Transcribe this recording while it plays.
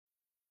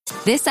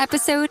This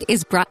episode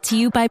is brought to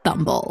you by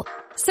Bumble.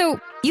 So,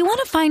 you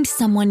want to find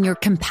someone you're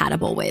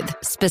compatible with,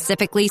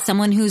 specifically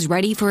someone who's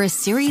ready for a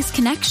serious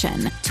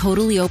connection,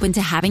 totally open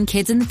to having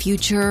kids in the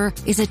future,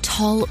 is a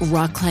tall,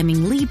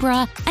 rock-climbing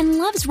Libra, and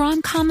loves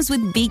rom-coms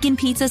with vegan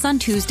pizzas on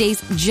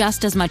Tuesdays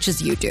just as much as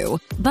you do.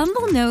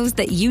 Bumble knows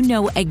that you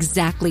know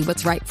exactly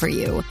what's right for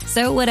you.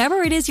 So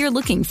whatever it is you're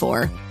looking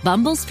for,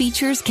 Bumble's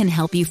features can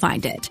help you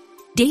find it.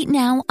 Date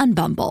now on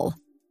Bumble.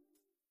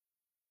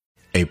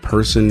 A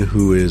person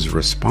who is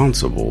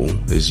responsible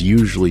is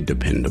usually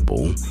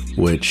dependable,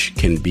 which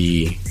can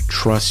be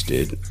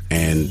trusted,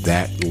 and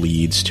that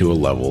leads to a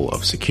level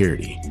of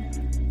security.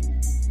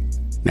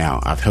 Now,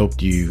 I've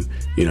helped you,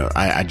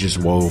 I just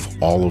wove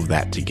all of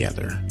that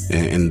together.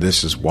 And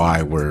this is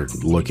why we're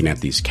looking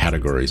at these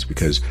categories,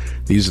 because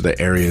these are the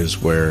areas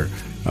where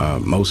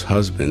most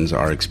husbands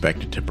are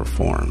expected to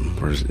perform.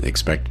 We're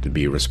expected to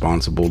be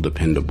responsible,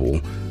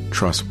 dependable,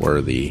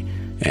 trustworthy,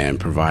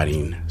 and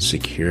providing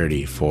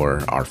security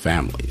for our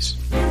families.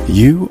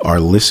 You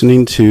are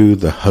listening to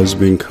the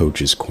Husband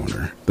Coach's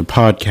Corner, the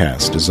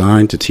podcast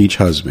designed to teach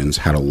husbands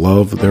how to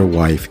love their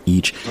wife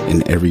each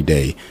and every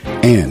day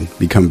and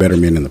become better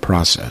men in the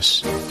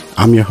process.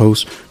 I'm your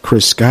host,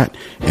 Chris Scott,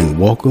 and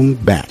welcome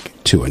back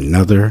to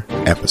another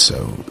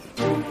episode.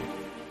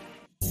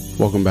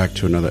 Welcome back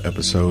to another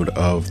episode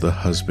of the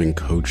Husband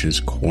Coach's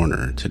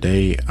Corner.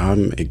 Today,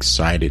 I'm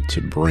excited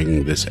to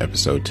bring this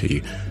episode to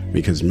you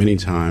because many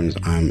times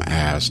I'm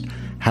asked,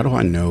 how do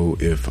I know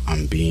if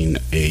I'm being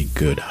a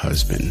good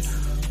husband?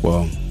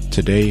 Well,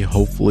 today,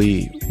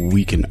 hopefully,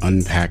 we can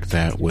unpack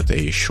that with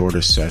a short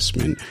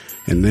assessment,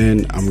 and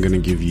then I'm going to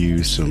give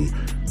you some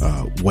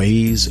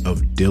ways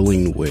of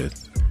dealing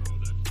with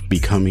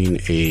becoming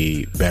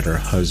a better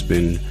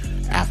husband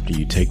after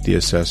you take the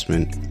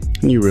assessment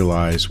and you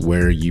realize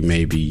where you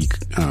may be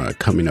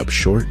coming up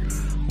short,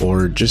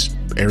 or just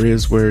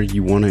areas where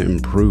you want to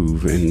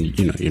improve and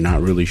you're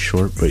not really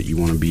short, but you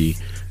want to be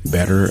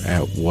better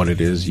at what it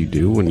is you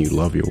do when you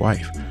love your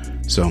wife.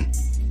 So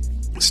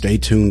stay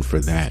tuned for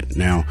that.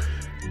 Now,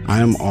 I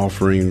am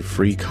offering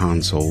free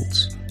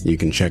consults. You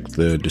can check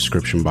the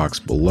description box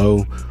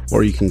below,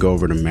 or you can go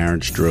over to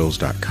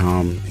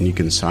marriagedrills.com and you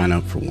can sign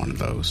up for one of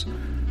those.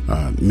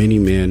 Many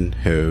men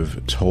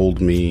have told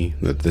me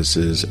that this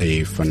is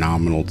a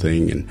phenomenal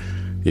thing,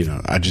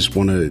 and I just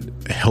want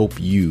to help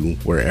you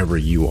wherever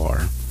you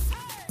are.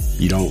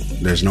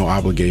 There's no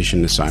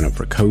obligation to sign up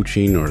for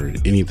coaching or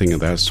anything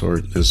of that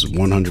sort. This is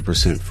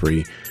 100%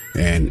 free,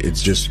 and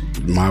it's just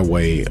my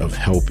way of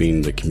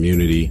helping the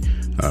community,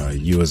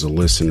 you as a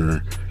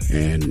listener,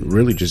 and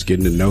really just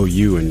getting to know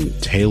you and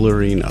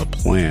tailoring a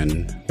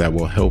plan that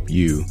will help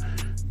you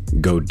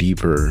go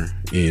deeper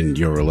in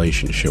your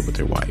relationship with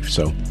your wife.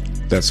 So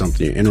if that's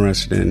something you're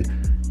interested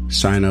in,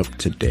 sign up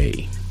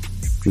today.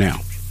 Now,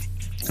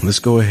 let's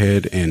go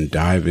ahead and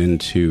dive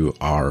into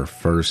our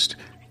first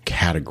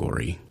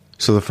category.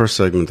 So the first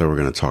segment that we're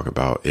going to talk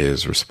about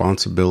is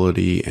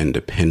responsibility and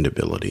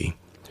dependability.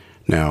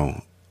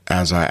 Now,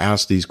 as I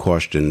ask these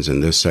questions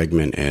in this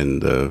segment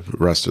and the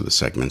rest of the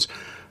segments,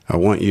 I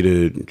want you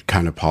to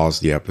kind of pause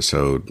the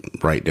episode,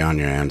 write down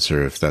your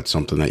answer if that's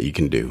something that you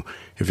can do.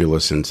 If you're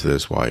listening to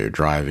this while you're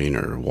driving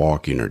or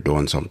walking or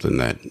doing something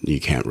that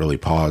you can't really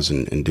pause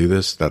and do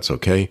this, that's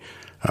okay.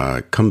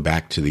 Come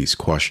back to these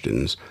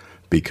questions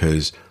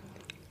because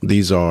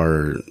these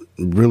are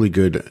really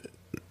good,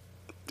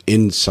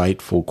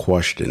 insightful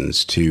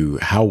questions to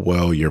how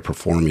well you're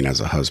performing as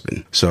a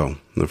husband. So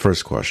the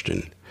first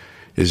question,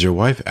 is your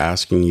wife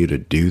asking you to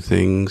do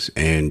things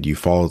and you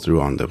follow through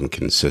on them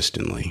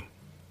consistently?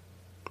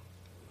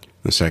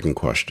 The second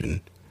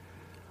question,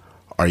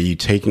 are you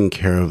taking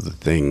care of the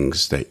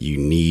things that you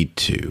need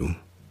to?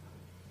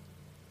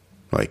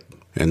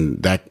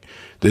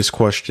 This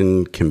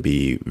question can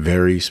be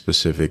very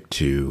specific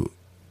to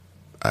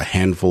a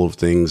handful of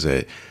things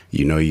that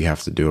you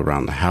have to do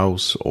around the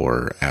house,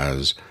 or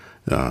as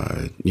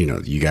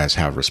you guys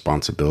have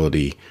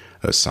responsibility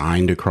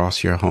assigned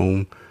across your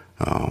home.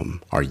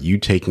 Are you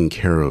taking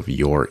care of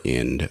your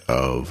end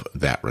of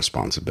that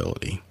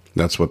responsibility?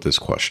 That's what this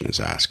question is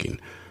asking.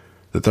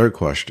 The third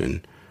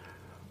question,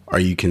 are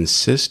you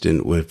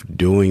consistent with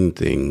doing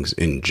things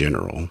in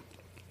general?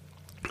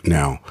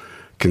 Now,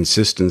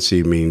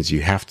 consistency means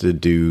you have to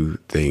do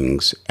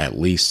things at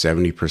least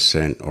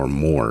 70% or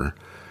more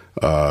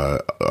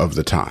of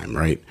the time,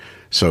 right?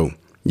 So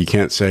you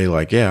can't say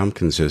I'm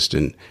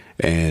consistent,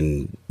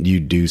 and you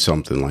do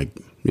something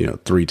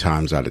 3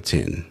 times out of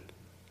 10.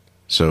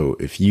 So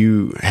if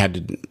you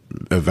had to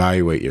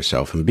evaluate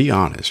yourself and be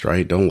honest,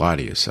 right? Don't lie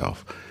to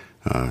yourself.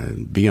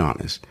 Be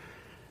honest.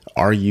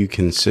 Are you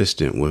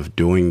consistent with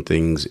doing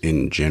things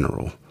in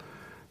general?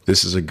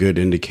 This is a good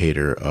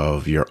indicator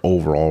of your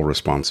overall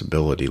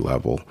responsibility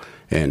level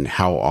and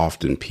how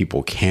often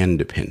people can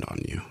depend on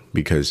you.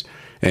 Because,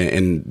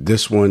 and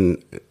this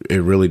one,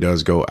 it really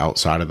does go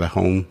outside of the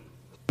home,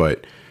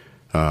 but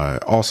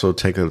also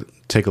take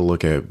a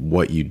look at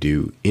what you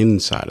do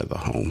inside of the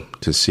home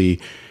to see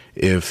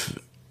if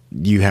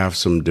you have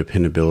some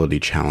dependability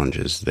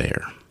challenges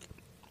there.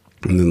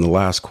 And then the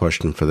last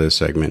question for this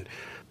segment,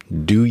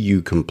 do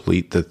you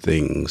complete the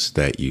things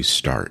that you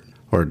start,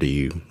 or do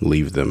you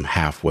leave them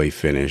halfway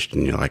finished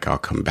and you're like, I'll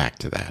come back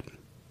to that?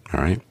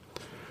 All right.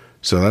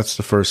 So that's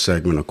the first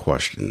segment of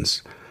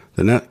questions.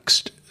 The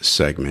next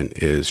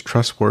segment is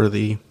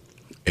trustworthy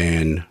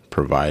and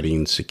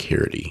providing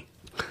security.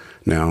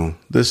 Now,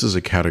 this is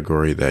a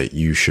category that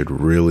you should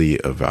really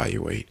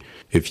evaluate.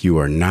 If you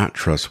are not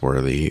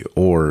trustworthy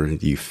or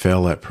you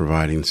fail at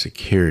providing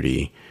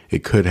security,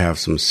 it could have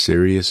some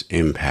serious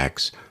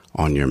impacts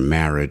on your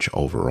marriage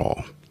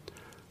overall.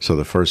 So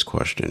the first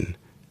question,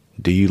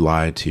 do you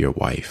lie to your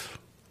wife?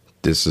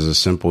 This is a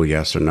simple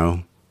yes or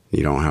no.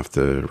 You don't have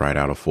to write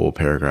out a full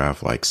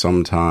paragraph like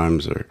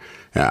sometimes, or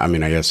I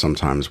guess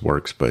sometimes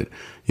works, but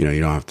you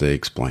don't have to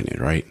explain it,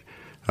 right?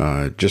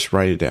 Just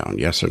write it down,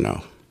 yes or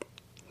no.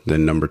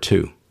 Then number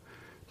 2,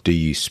 do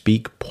you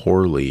speak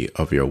poorly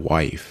of your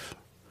wife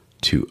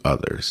to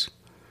others?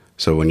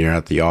 So when you're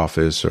at the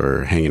office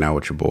or hanging out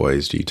with your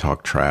boys, do you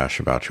talk trash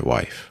about your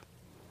wife?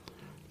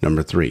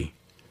 Number 3,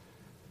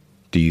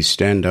 do you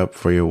stand up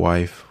for your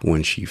wife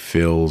when she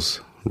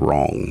feels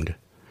wronged?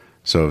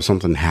 So if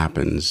something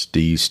happens,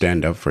 do you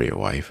stand up for your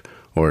wife,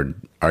 or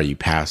are you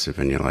passive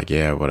and you're like,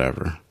 yeah,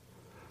 whatever?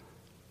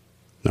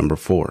 Number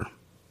 4,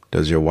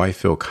 does your wife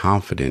feel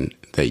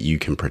confident that you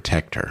can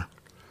protect her?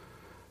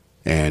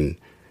 And,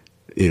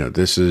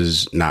 this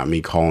is not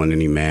me calling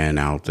any man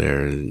out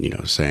there,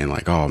 saying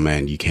like, oh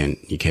man, you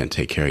can't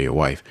take care of your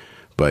wife.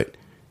 But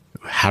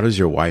how does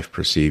your wife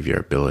perceive your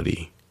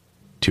ability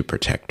to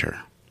protect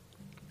her?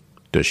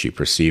 Does she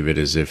perceive it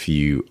as if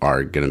you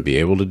are going to be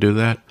able to do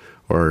that?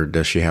 Or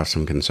does she have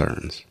some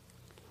concerns?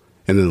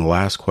 And then the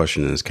last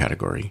question in this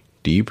category,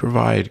 do you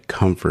provide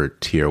comfort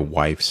to your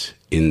wife's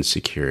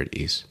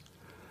insecurities?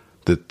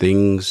 The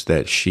things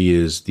that she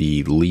is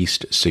the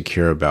least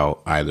secure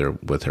about, either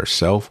with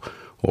herself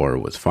or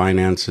with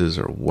finances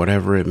or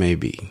whatever it may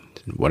be,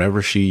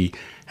 whatever she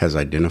has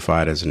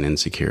identified as an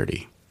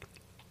insecurity.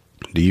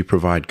 Do you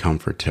provide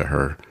comfort to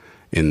her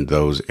in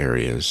those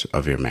areas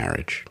of your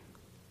marriage?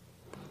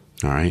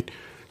 All right.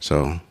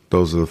 So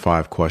those are the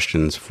 5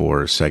 questions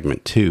for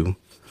segment 2.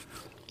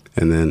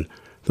 And then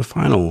the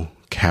final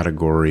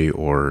category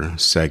or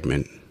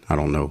segment, I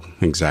don't know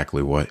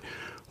exactly what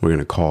we're going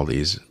to call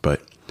these,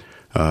 but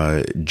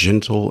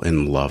gentle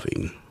and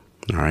loving.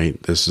 All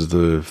right. This is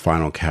the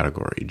final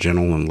category,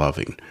 gentle and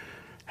loving.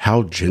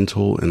 How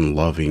gentle and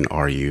loving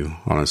are you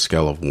on a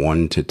scale of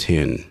 1 to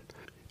 10?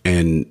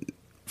 And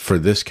for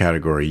this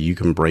category, you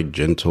can break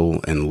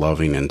gentle and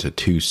loving into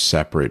 2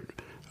 separate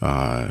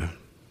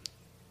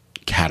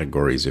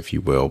categories, if you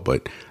will,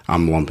 but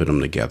I'm lumping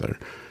them together.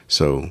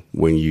 So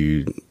when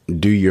you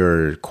do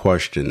your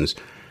questions,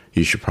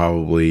 you should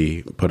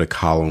probably put a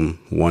column,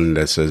 one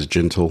that says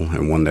gentle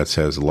and one that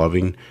says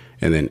loving,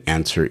 and then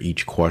answer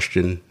each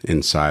question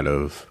inside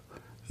of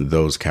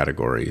those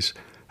categories.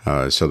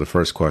 So the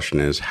first question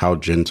is, how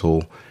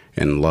gentle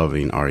and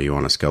loving are you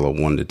on a scale of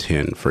 1 to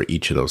 10 for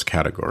each of those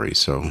categories?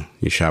 So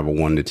you should have a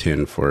 1 to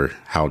 10 for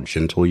how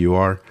gentle you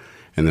are,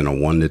 and then a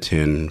 1 to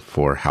 10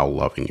 for how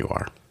loving you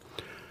are.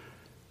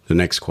 The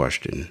next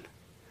question,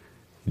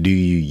 do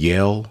you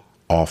yell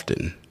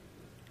often?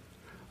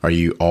 Are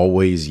you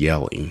always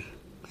yelling?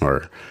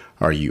 Or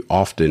are you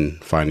often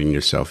finding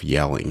yourself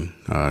yelling,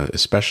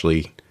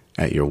 especially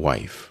at your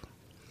wife?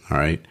 All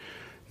right.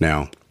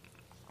 Now,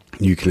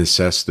 you can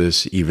assess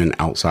this even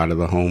outside of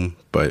the home,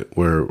 but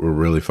we're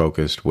really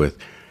focused with,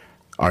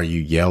 are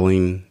you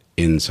yelling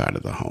inside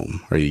of the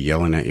home? Are you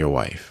yelling at your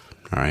wife?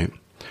 All right.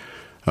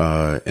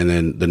 And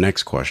then the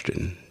next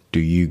question, do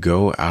you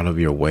go out of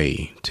your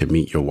way to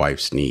meet your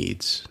wife's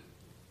needs?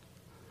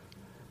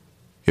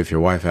 If your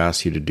wife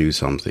asks you to do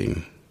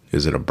something,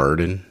 is it a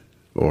burden,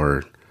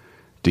 or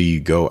do you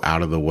go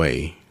out of the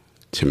way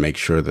to make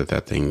sure that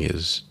that thing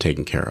is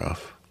taken care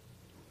of?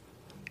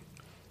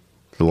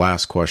 The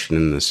last question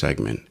in this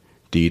segment,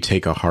 do you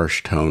take a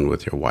harsh tone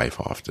with your wife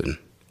often?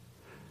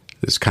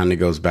 This kind of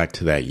goes back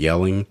to that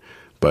yelling,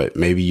 but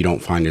maybe you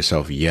don't find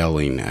yourself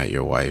yelling at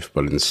your wife,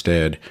 but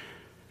instead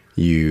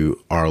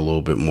you are a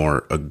little bit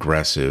more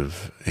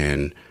aggressive.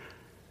 And,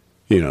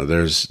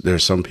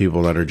 there's some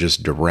people that are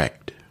just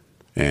direct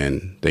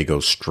and they go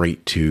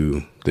straight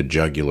to the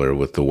jugular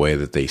with the way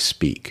that they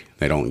speak.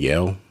 They don't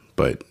yell,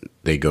 but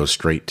they go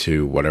straight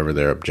to whatever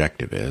their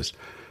objective is.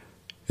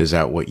 Is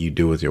that what you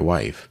do with your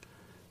wife?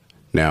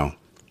 Now,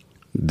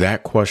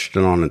 that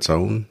question on its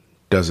own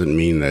doesn't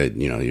mean that,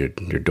 you're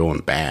doing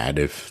bad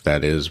if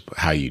that is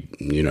how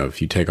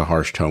if you take a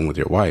harsh tone with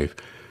your wife,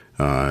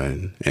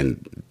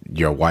 and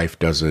your wife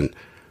doesn't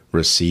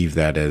receive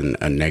that in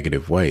a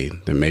negative way,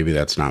 then maybe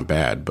that's not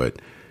bad. But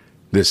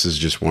this is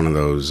just one of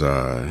those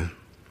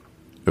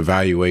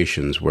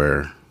evaluations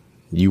where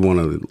you want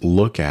to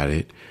look at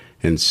it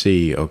and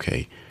see,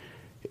 okay,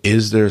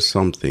 is there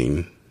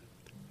something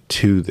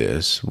to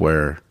this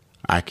where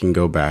I can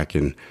go back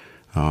and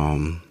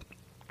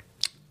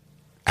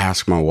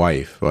ask my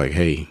wife, like,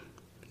 hey,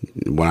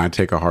 when I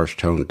take a harsh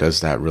tone,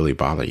 does that really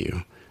bother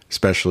you?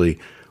 Especially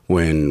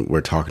when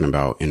we're talking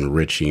about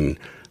enriching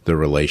the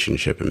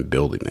relationship and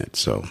building it.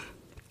 So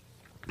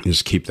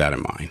just keep that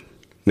in mind.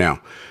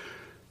 Now,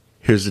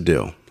 here's the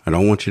deal. I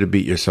don't want you to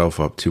beat yourself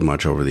up too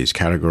much over these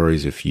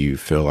categories if you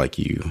feel like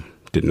you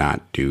did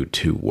not do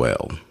too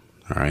well.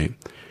 All right.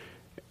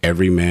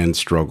 Every man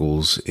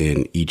struggles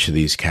in each of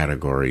these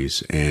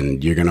categories,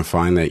 and you're going to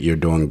find that you're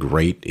doing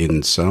great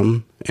in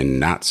some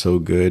and not so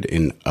good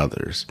in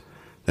others.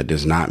 That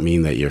does not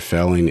mean that you're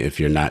failing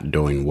if you're not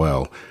doing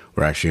well.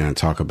 We're actually going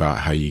to talk about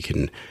how you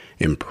can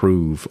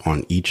improve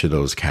on each of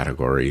those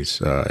categories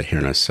here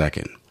in a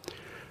second.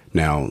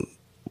 Now,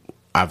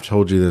 I've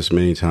told you this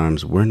many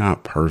times. We're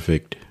not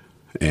perfect,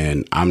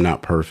 and I'm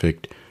not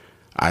perfect.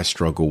 I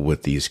struggle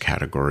with these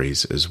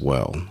categories as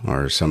well,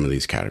 or some of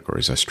these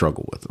categories. I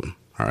struggle with them.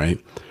 All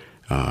right.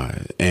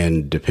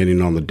 And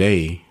depending on the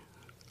day,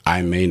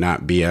 I may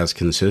not be as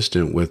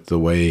consistent with the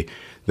way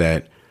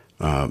that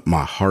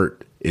my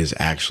heart is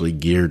actually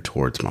geared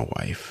towards my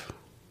wife.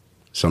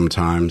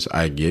 Sometimes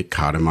I get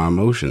caught in my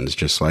emotions,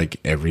 just like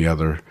every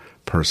other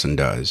person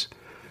does.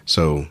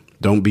 So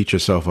don't beat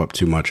yourself up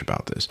too much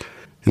about this.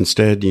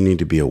 Instead, you need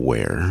to be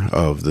aware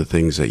of the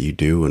things that you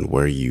do and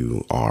where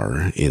you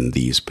are in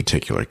these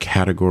particular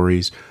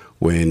categories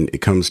when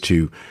it comes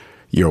to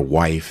your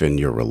wife and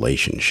your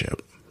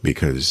relationship,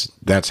 because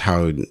that's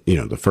how,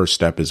 the first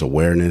step is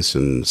awareness,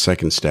 and the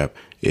second step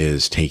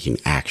is taking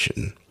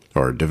action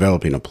or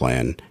developing a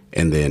plan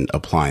and then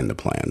applying the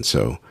plan.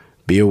 So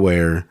be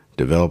aware,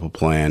 develop a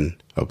plan,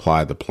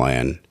 apply the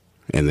plan,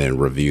 and then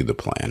review the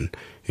plan,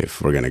 if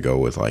we're going to go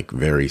with like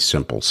very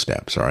simple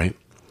steps. All right.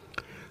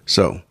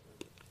 So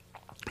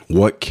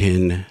what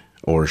can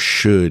or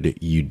should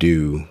you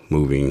do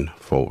moving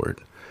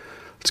forward?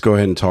 Let's go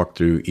ahead and talk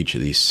through each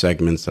of these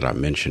segments that I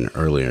mentioned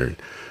earlier,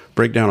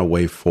 break down a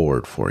way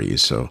forward for you.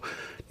 So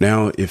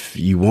now, if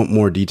you want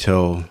more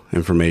detailed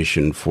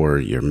information for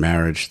your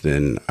marriage,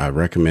 then I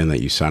recommend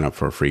that you sign up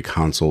for a free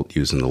consult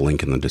using the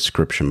link in the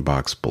description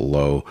box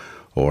below,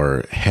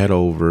 or head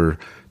over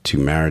to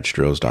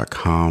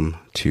marriagedrills.com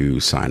to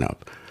sign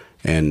up.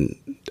 And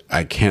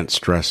I can't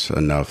stress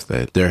enough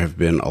that there have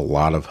been a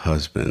lot of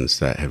husbands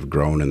that have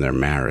grown in their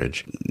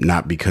marriage,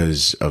 not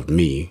because of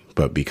me,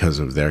 but because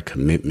of their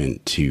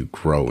commitment to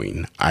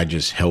growing. I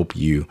just help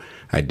you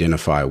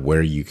identify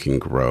where you can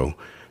grow,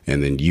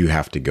 and then you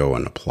have to go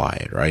and apply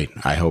it, right?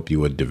 I help you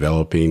with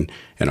developing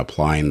and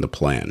applying the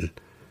plan.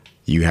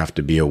 You have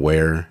to be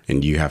aware,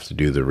 and you have to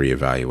do the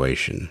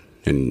reevaluation.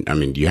 And I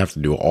mean, you have to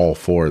do all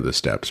four of the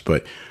steps,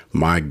 but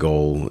my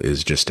goal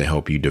is just to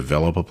help you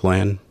develop a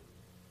plan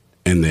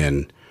and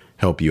then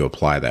help you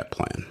apply that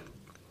plan.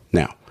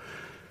 Now,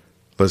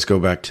 let's go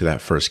back to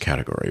that first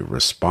category,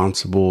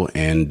 responsible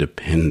and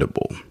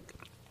dependable.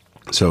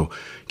 So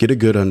get a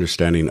good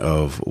understanding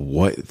of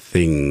what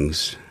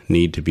things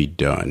need to be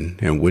done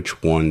and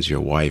which ones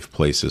your wife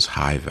places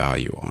high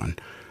value on.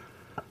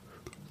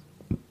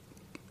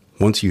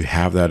 Once you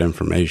have that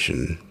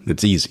information,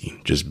 it's easy.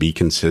 Just be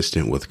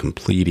consistent with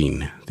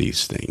completing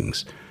these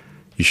things.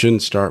 You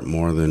shouldn't start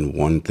more than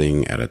one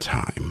thing at a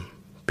time,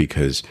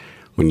 because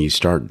when you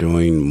start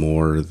doing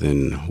more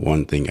than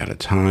one thing at a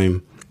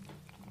time,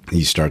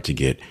 you start to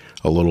get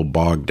a little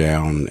bogged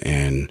down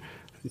and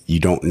you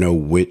don't know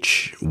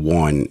which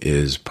one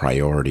is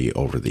priority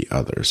over the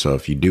other. So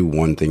if you do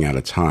one thing at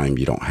a time,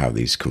 you don't have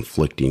these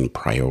conflicting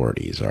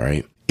priorities, all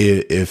right?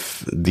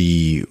 If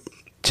the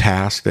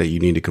task that you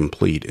need to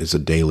complete is a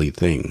daily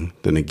thing,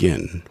 then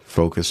again,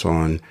 focus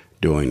on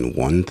doing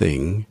one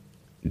thing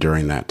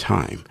during that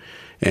time.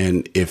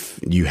 And if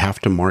you have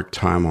to mark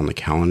time on the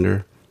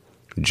calendar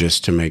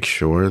just to make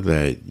sure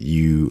that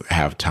you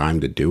have time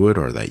to do it,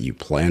 or that you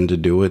plan to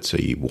do it so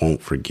you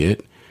won't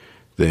forget,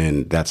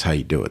 then that's how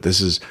you do it.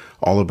 This is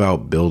all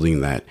about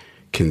building that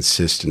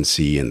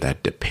consistency and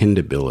that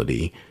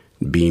dependability,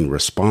 being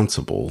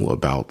responsible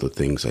about the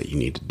things that you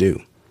need to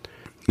do.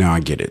 Now, I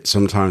get it.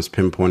 Sometimes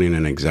pinpointing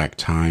an exact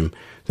time,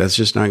 that's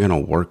just not going to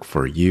work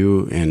for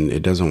you, and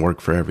it doesn't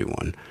work for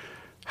everyone.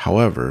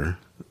 However,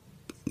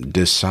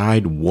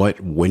 decide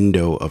what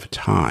window of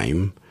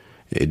time.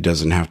 It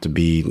doesn't have to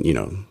be,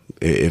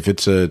 if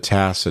it's a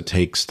task that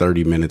takes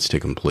 30 minutes to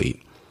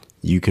complete,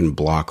 you can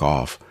block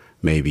off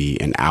maybe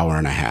an hour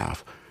and a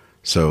half.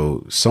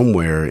 So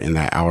somewhere in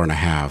that hour and a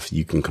half,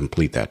 you can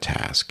complete that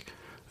task,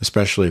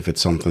 especially if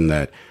it's something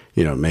that,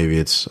 maybe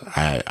it's,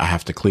 I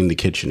have to clean the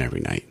kitchen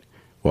every night.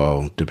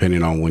 Well,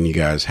 depending on when you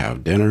guys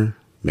have dinner,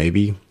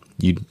 maybe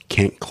you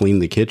can't clean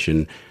the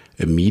kitchen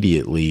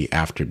immediately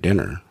after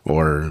dinner,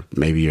 or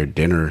maybe your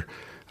dinner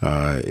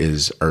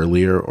is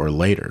earlier or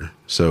later.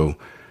 So,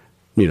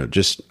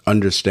 just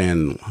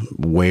understand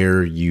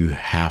where you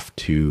have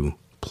to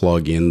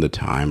plug in the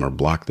time or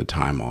block the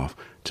time off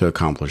to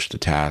accomplish the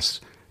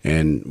task.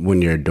 And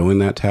when you're doing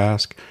that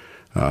task,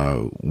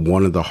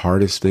 one of the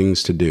hardest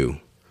things to do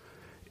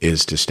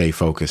is to stay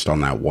focused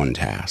on that one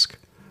task.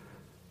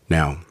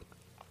 Now,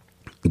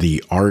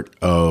 the art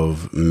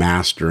of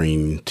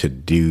mastering to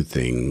do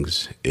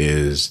things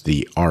is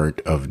the art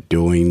of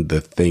doing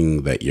the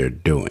thing that you're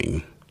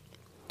doing.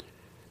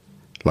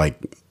 Like,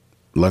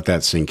 let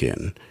that sink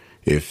in.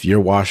 If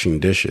you're washing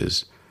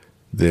dishes,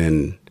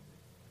 then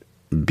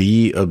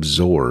be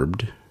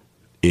absorbed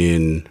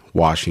in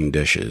washing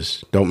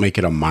dishes. Don't make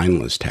it a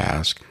mindless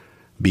task.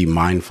 Be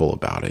mindful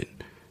about it.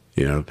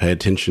 Pay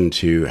attention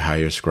to how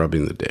you're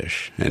scrubbing the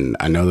dish. And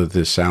I know that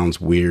this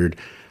sounds weird,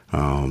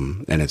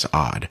 and it's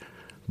odd,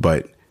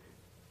 but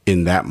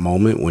in that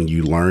moment, when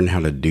you learn how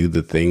to do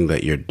the thing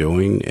that you're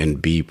doing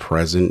and be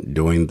present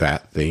doing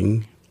that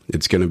thing,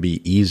 it's going to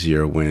be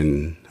easier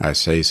when I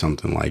say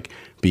something like,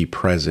 be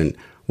present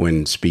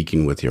when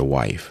speaking with your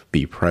wife,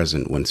 be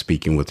present when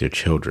speaking with your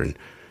children.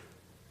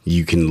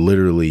 You can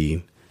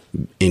literally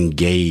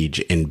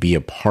engage and be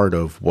a part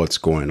of what's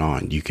going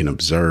on. You can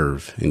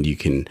observe and you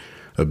can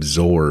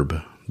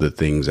absorb the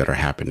things that are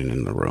happening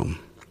in the room.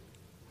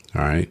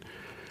 All right.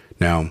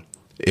 Now,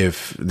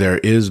 if there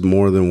is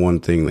more than one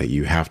thing that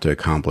you have to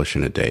accomplish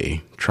in a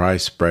day, try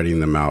spreading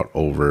them out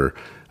over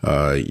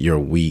your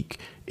week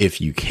if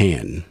you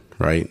can,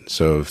 right?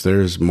 So if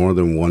there's more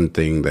than one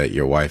thing that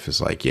your wife is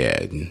like,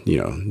 yeah,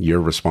 you're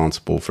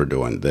responsible for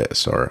doing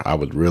this, or I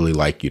would really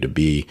like you to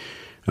be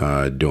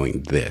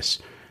doing this,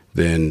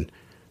 then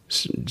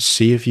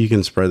see if you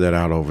can spread that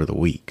out over the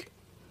week,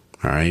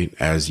 all right,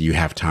 as you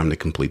have time to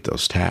complete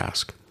those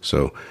tasks.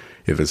 So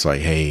if it's like,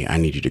 hey, I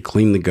need you to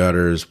clean the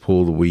gutters,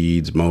 pull the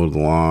weeds, mow the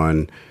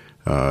lawn,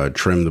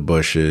 trim the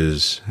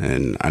bushes,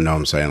 and I know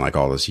I'm saying like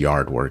all this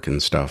yard work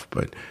and stuff,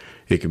 but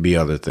it could be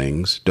other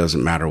things.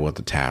 Doesn't matter what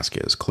the task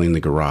is. Clean the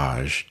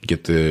garage,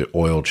 get the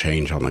oil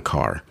change on the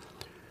car.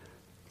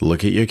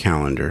 Look at your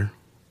calendar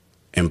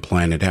and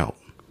plan it out.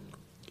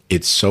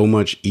 It's so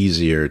much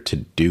easier to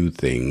do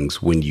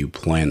things when you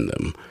plan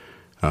them.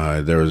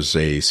 There's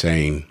a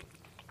saying,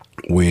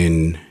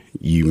 when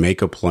you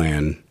make a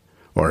plan,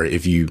 or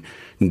if you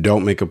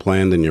don't make a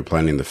plan, then you're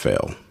planning to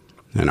fail.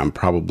 And I'm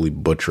probably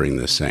butchering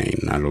this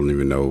saying. I don't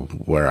even know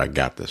where I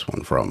got this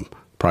one from.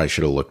 Probably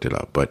should have looked it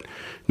up. But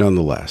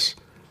nonetheless,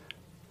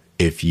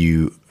 if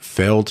you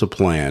fail to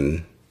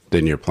plan,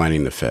 then you're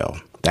planning to fail.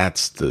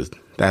 That's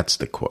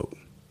the quote.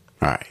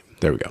 All right,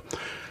 there we go.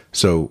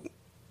 So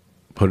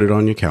put it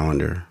on your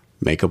calendar,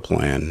 make a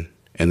plan,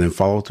 and then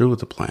follow through with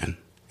the plan.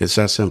 It's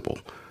that simple.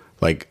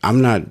 Like,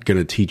 I'm not going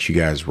to teach you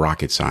guys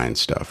rocket science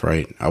stuff,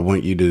 right? I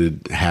want you to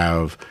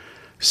have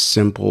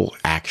simple,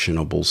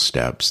 actionable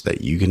steps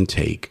that you can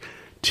take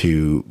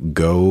to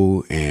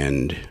go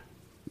and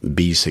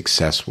be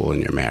successful in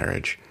your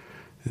marriage.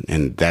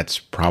 And that's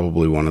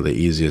probably one of the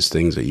easiest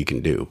things that you can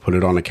do. Put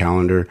it on a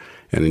calendar,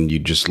 and then you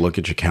just look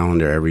at your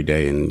calendar every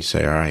day and you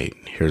say, all right,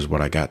 here's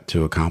what I got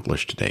to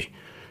accomplish today.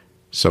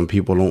 Some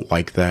people don't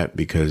like that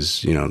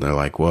because, they're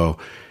like, well,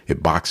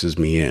 it boxes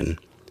me in.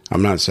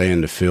 I'm not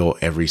saying to fill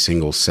every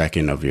single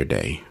second of your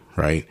day,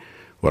 right?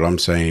 What I'm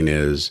saying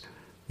is,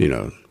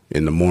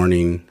 in the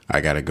morning,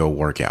 I got to go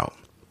work out.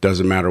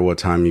 Doesn't matter what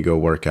time you go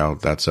work out.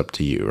 That's up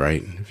to you,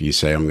 right? If you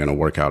say I'm going to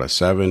work out at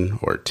 7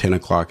 or 10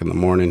 o'clock in the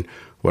morning,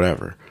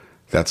 whatever,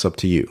 that's up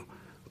to you.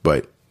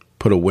 But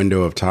put a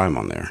window of time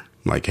on there.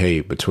 Like, hey,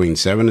 between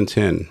 7 and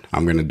 10,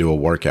 I'm going to do a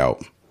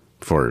workout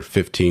for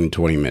 15,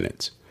 20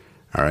 minutes.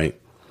 All right.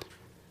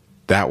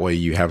 That way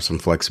you have some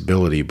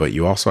flexibility, but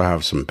you also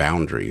have some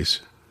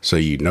boundaries. So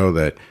you know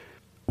that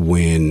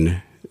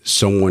when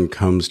someone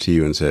comes to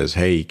you and says,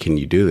 hey, can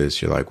you do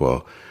this? You're like,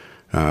 well,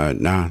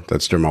 nah,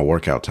 that's during my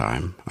workout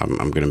time.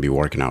 I'm going to be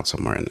working out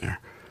somewhere in there.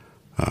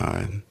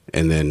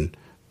 And then,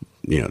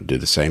 do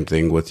the same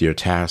thing with your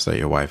task that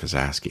your wife is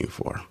asking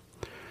for.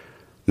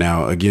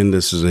 Now, again,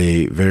 this is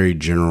a very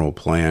general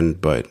plan,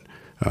 but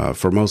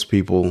for most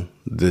people,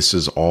 this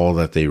is all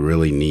that they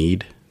really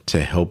need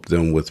to help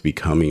them with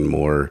becoming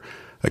more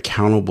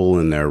accountable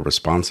in their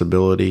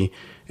responsibility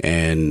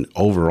and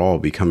overall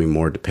becoming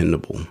more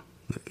dependable.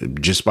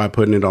 Just by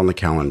putting it on the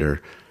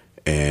calendar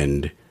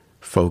and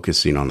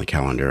focusing on the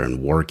calendar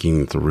and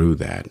working through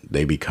that,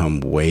 they become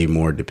way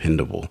more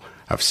dependable.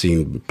 I've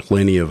seen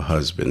plenty of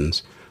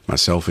husbands,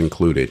 myself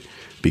included,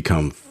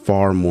 become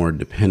far more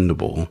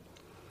dependable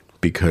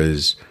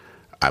because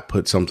I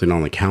put something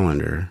on the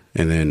calendar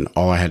and then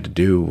all I had to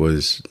do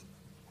was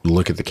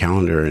look at the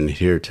calendar and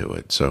adhere to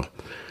it. So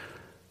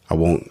I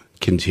won't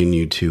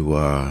continue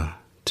to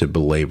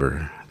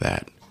belabor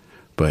that.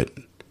 But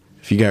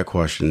if you got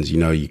questions,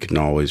 you can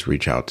always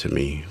reach out to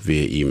me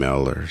via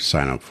email or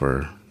sign up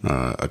for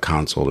a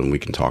consult and we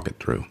can talk it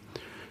through.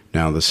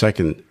 Now, the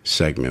second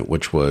segment,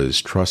 which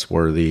was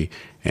trustworthy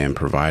and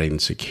providing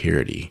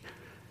security.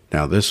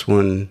 Now, this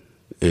one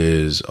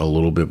is a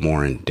little bit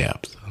more in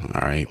depth,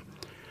 all right,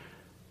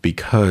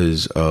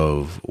 because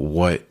of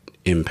what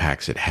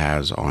impacts it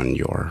has on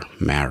your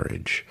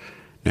marriage.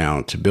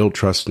 Now, to build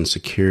trust and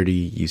security,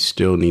 you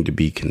still need to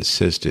be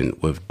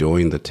consistent with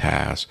doing the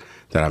tasks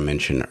that I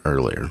mentioned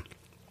earlier.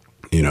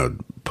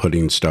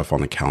 Putting stuff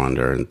on the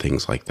calendar and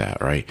things like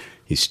that, right?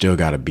 You still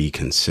got to be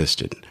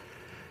consistent.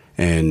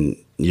 And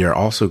you're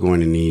also going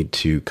to need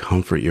to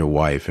comfort your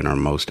wife in our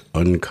most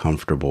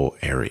uncomfortable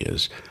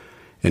areas.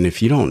 And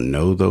if you don't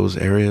know those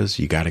areas,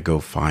 you got to go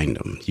find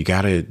them.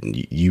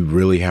 You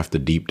really have to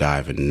deep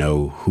dive and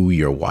know who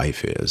your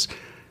wife is.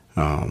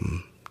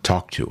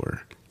 Talk to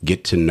her.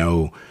 Get to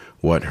know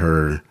what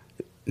her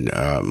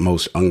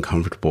most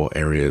uncomfortable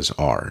areas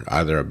are,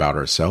 either about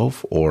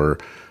herself or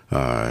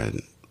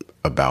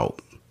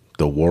about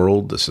the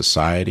world, the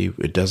society.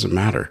 It doesn't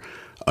matter.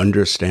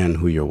 Understand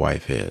who your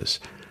wife is.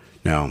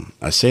 Now,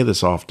 I say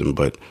this often,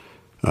 but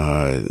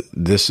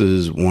this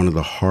is one of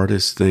the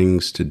hardest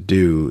things to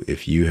do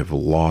if you have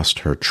lost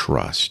her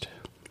trust.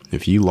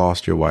 If you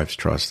lost your wife's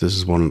trust, this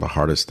is one of the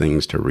hardest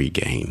things to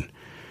regain.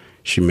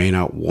 She may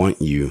not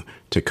want you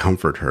to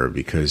comfort her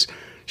because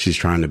she's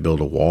trying to build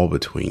a wall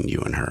between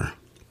you and her.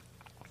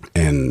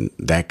 And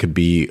that could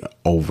be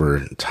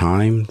over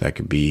time. That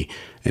could be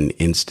an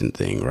instant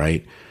thing,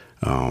 right?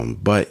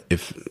 But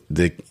if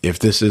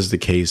this is the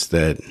case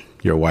that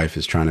your wife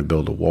is trying to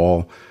build a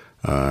wall,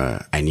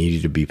 I need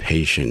you to be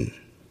patient.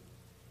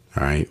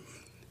 All right.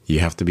 You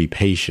have to be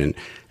patient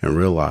and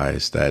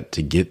realize that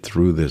to get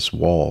through this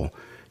wall,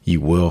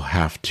 you will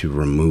have to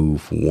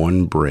remove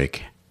one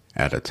brick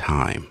at a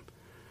time.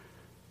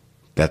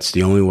 That's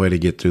the only way to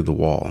get through the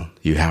wall.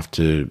 You have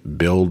to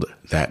build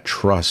that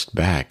trust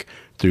back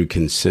through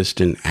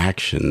consistent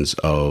actions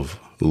of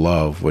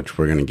love, which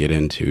we're going to get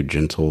into,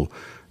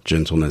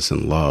 gentleness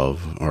and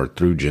love, or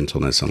through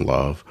gentleness and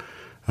love.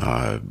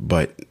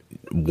 But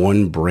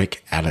one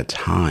brick at a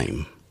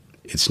time.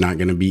 It's not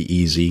going to be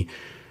easy.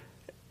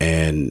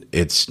 And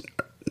it's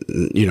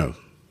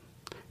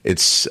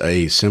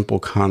a simple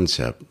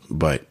concept,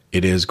 but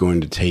it is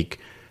going to take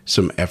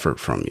some effort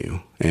from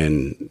you.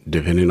 And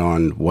depending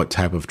on what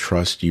type of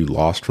trust you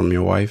lost from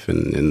your wife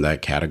in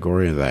that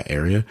category, in that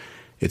area,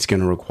 it's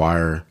going to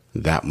require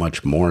that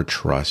much more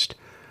trust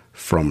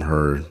from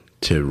her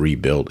to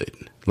rebuild it.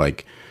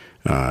 Like,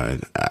 I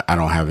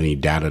don't have any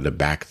data to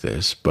back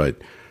this, but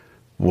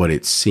what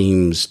it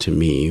seems to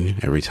me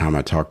every time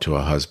I talk to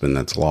a husband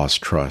that's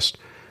lost trust,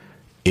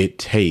 it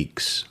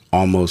takes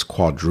almost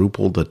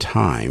quadruple the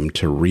time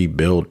to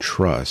rebuild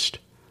trust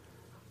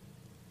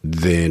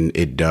than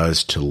it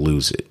does to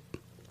lose it.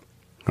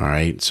 All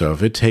right. So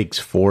if it takes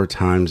 4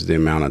 times the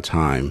amount of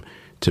time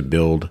to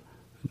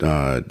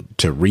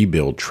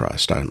rebuild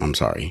trust, I'm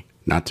sorry,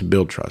 not to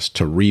build trust,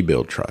 to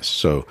rebuild trust.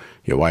 So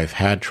your wife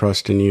had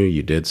trust in you.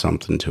 You did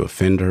something to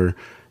offend her.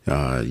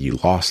 You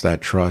lost that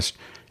trust.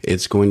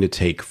 It's going to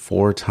take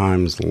 4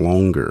 times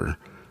longer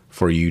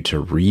for you to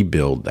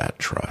rebuild that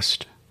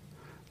trust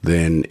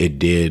than it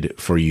did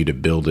for you to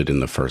build it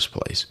in the first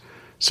place.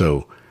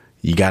 So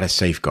you got to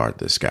safeguard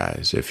this,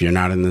 guys. If you're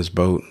not in this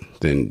boat,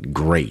 then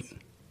great.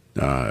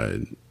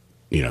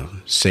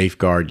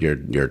 Safeguard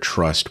your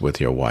trust with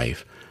your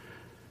wife.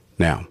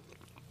 Now,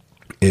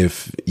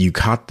 if you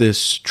caught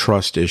this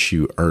trust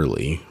issue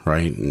early,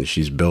 right, and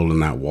she's building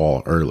that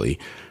wall early,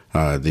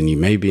 then you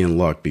may be in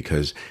luck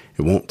because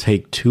it won't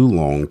take too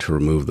long to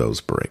remove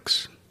those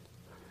bricks.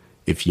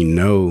 If you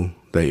know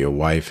that your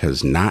wife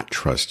has not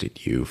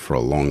trusted you for a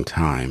long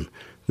time,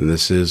 then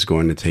this is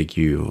going to take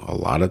you a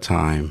lot of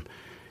time,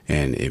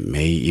 and it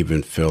may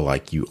even feel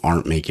like you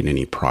aren't making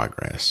any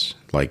progress.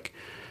 Like,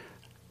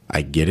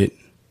 I get it,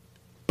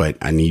 but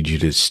I need you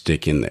to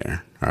stick in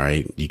there. All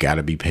right. You got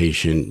to be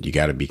patient. You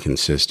got to be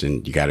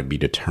consistent. You got to be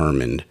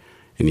determined,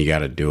 and you got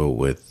to do it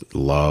with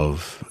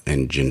love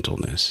and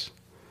gentleness.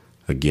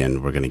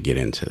 Again, we're going to get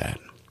into that.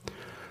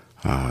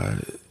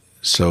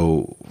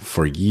 So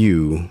for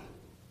you,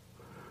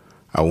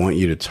 I want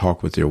you to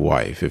talk with your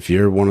wife. If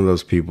you're one of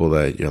those people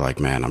that you're like,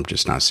 man, I'm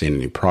just not seeing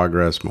any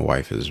progress. My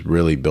wife has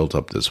really built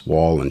up this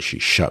wall and she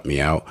shut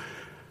me out.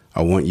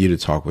 I want you to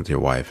talk with your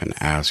wife and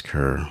ask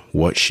her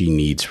what she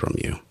needs from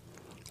you.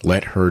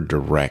 Let her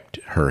direct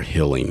her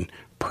healing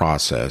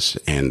process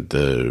and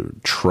the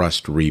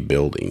trust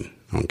rebuilding.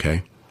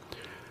 Okay.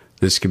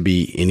 This could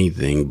be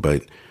anything,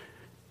 but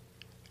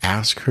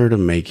ask her to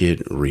make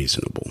it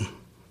reasonable.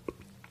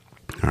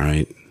 All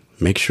right.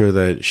 Make sure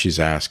that she's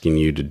asking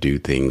you to do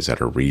things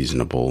that are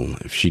reasonable.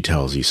 If she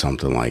tells you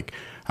something like,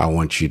 I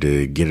want you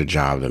to get a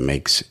job that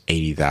makes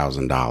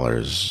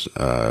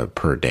 $80,000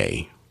 per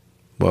day.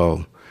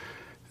 Well,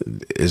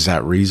 is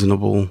that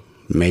reasonable?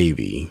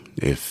 Maybe,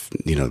 if,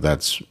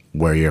 that's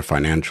where your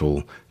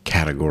financial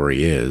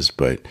category is.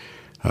 But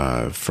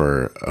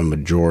for a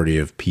majority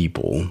of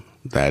people,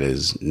 that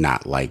is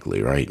not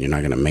likely, right? You're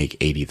not going to make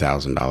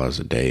 $80,000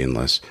 a day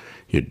unless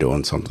you're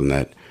doing something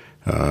that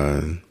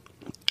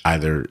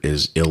either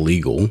is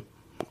illegal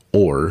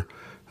or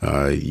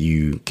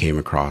you came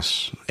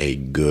across a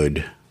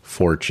good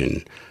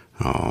fortune.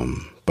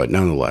 But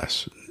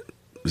nonetheless,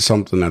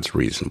 something that's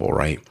reasonable,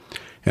 right?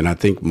 And I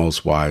think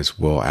most wives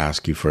will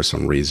ask you for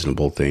some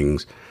reasonable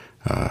things.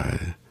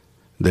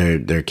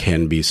 There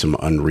can be some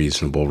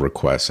unreasonable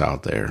requests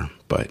out there,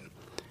 but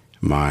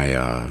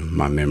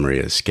my memory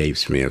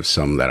escapes me of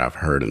some that I've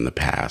heard in the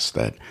past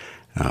that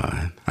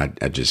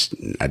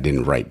I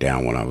didn't write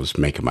down when I was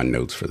making my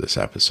notes for this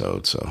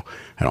episode, so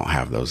I don't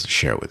have those to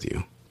share with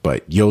you.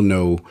 But you'll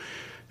know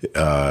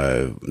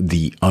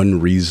the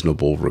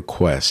unreasonable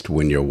request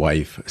when your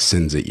wife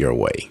sends it your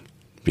way,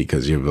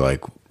 because you'll be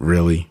like,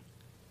 really?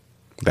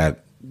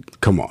 That,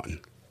 come on.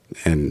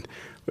 And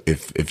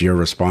if your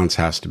response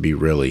has to be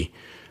really,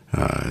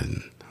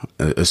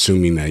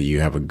 assuming that you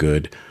have a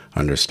good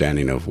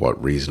understanding of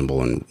what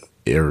reasonable and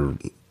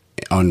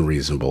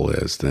unreasonable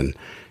is, then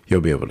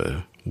you'll be able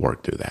to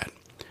work through that.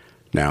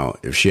 Now,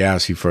 if she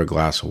asks you for a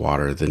glass of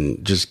water,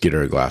 then just get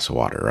her a glass of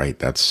water, right?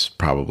 That's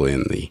probably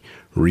in the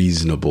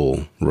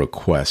reasonable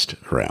request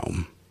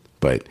realm.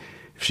 But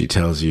if she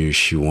tells you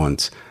she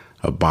wants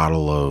a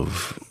bottle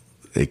of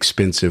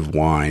expensive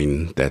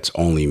wine that's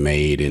only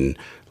made in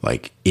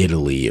like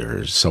Italy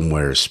or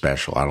somewhere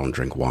special, I don't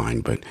drink wine,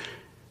 but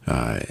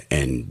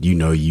and you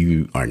know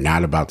you are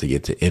not about to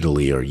get to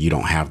Italy, or you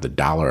don't have the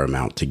dollar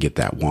amount to get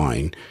that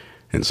wine,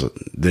 and so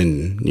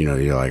then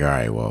you're like, all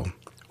right, well,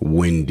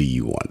 when do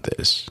you want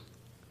this?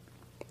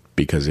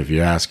 Because if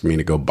you're asking me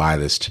to go buy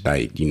this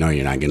tonight,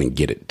 you're not going to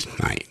get it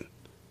tonight.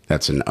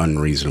 That's an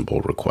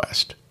unreasonable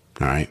request.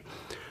 All right.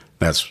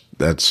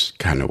 That's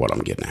kind of what I'm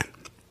getting at.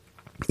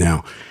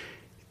 Now,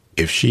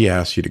 if she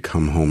asks you to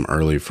come home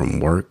early from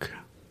work,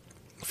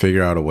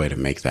 figure out a way to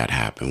make that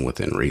happen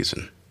within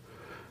reason.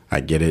 I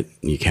get it.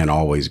 You can't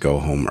always go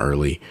home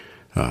early.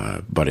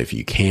 But if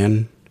you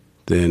can,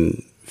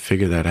 then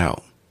figure that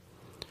out.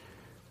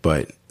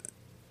 But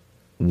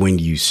when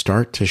you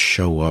start to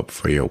show up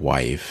for your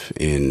wife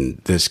in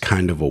this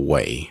kind of a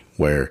way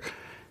where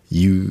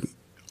you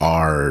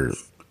are,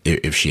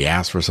 if she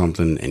asks for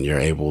something and you're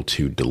able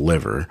to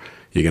deliver,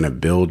 you're going to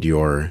build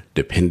your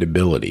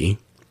dependability,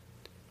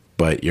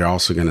 but you're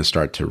also going to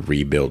start to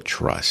rebuild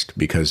trust,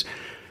 because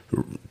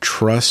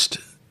trust,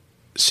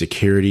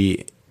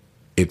 security,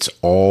 it's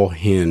all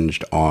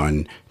hinged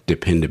on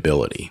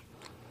dependability,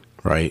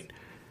 right?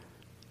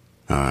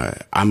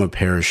 I'm a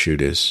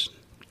parachutist.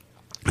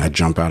 I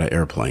jump out of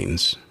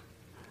airplanes.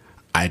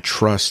 I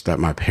trust that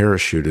my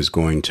parachute is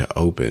going to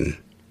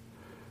open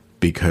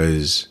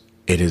because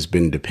it has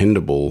been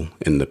dependable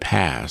in the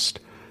past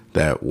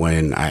that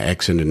when I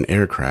exit an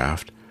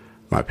aircraft,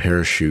 my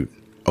parachute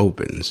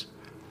opens.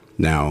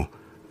 Now,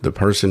 the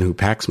person who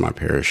packs my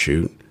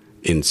parachute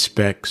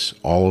inspects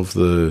all of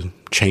the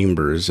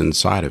chambers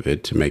inside of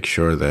it to make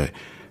sure that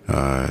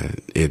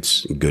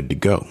it's good to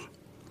go.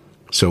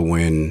 So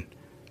when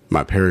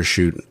my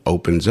parachute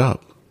opens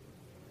up,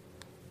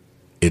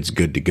 it's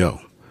good to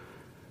go.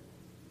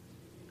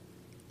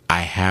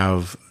 I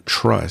have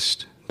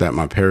trust that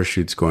my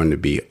parachute's going to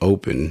be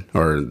open,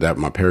 or that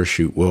my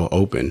parachute will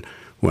open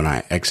when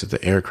I exit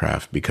the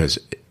aircraft, because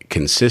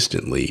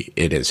consistently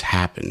it has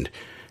happened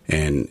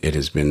and it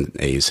has been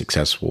a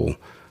successful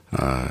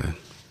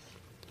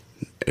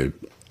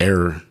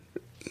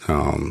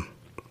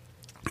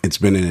it's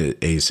been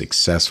a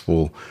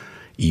successful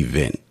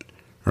event,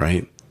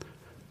 right?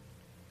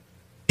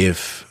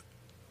 If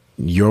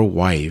your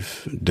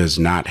wife does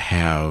not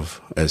have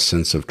a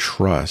sense of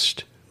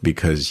trust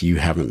because you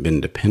haven't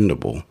been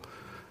dependable,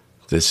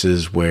 this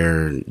is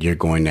where you're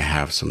going to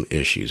have some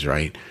issues,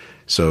 right?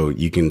 So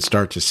you can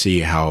start to see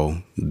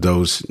how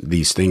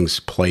these things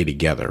play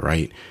together,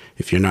 right?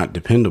 If you're not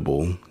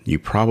dependable, you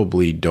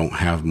probably don't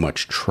have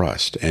much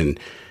trust, and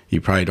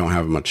you probably don't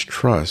have much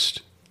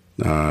trust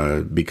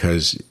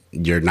because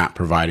you're not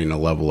providing a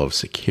level of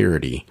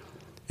security,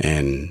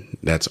 and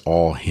that's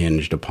all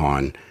hinged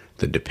upon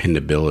the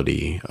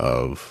dependability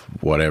of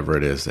whatever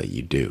it is that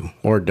you do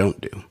or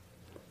don't do.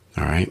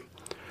 All right.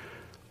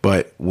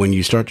 But when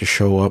you start to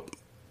show up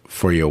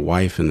for your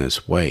wife in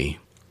this way,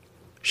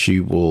 she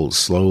will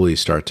slowly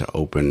start to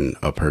open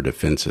up her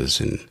defenses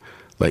and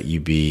let you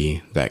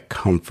be that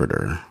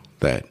comforter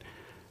that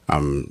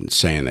I'm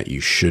saying that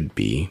you should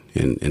be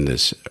in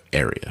this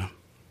area.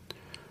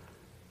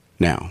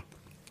 Now,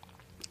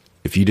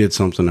 if you did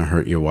something to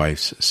hurt your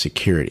wife's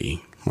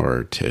security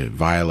or to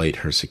violate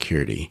her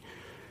security,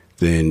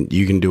 then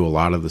you can do a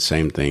lot of the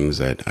same things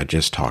that I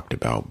just talked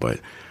about. But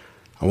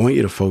I want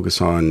you to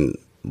focus on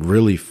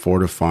really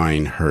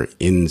fortifying her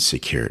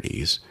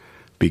insecurities,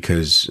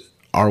 because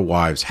our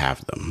wives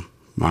have them.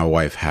 My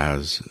wife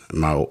has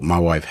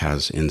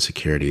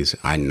insecurities.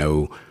 I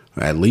know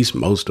at least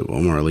most of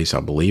them, or at least I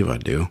believe I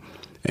do.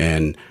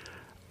 And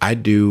I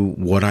do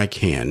what I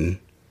can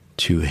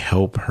to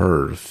help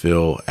her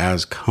feel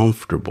as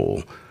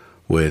comfortable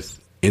with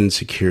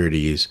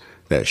insecurities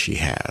that she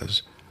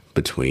has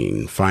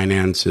between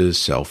finances,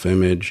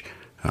 self-image,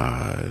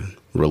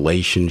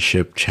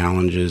 relationship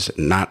challenges,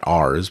 not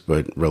ours,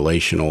 but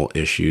relational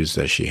issues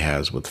that she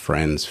has with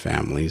friends,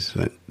 families,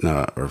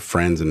 or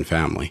friends and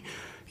family,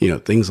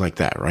 things like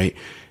that, right?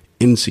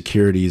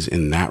 Insecurities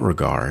in that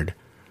regard.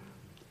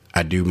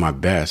 I do my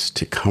best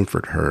to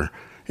comfort her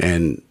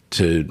and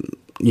to,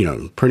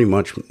 pretty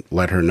much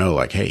let her know,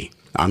 like, hey,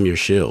 I'm your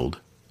shield.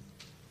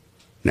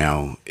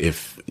 Now,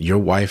 if your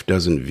wife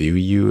doesn't view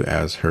you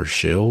as her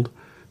shield,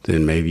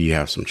 then maybe you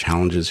have some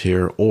challenges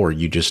here, or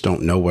you just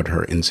don't know what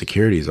her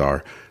insecurities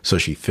are. So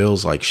she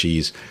feels like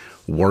she's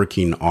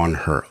working on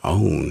her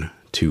own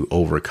to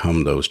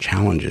overcome those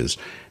challenges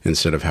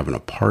instead of having a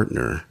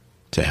partner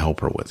to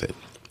help her with it.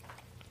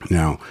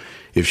 Now,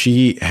 if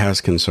she has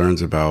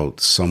concerns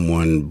about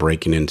someone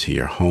breaking into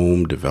your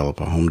home,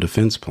 develop a home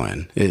defense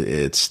plan.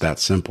 It's that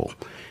simple.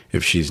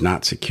 If she's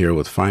not secure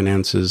with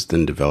finances,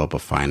 then develop a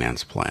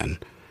finance plan.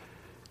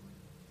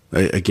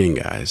 Again,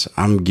 guys,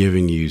 I'm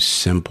giving you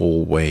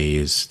simple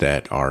ways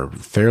that are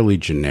fairly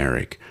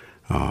generic.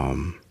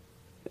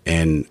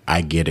 And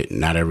I get it.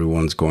 Not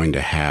everyone's going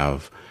to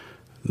have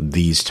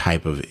these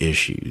type of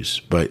issues,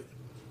 but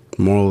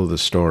moral of the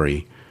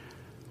story,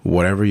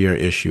 whatever your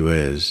issue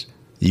is,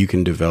 you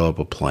can develop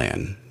a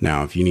plan.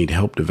 Now, if you need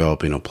help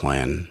developing a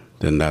plan,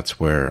 then that's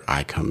where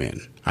I come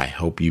in. I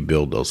help you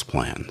build those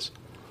plans.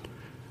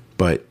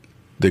 But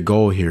the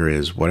goal here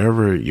is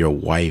whatever your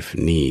wife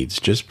needs,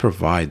 just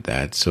provide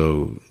that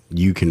so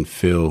you can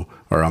feel,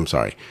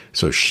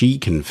 so she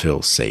can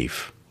feel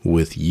safe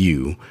with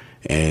you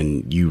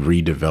and you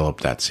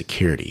redevelop that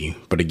security.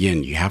 But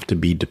again, you have to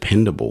be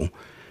dependable.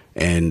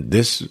 And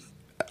this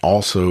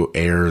also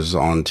errs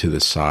onto the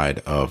side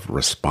of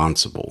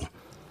responsible,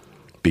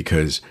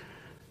 because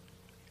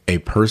a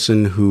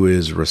person who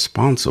is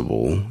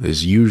responsible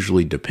is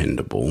usually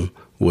dependable,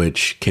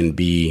 which can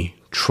be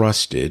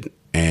trusted,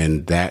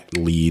 and that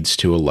leads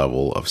to a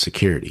level of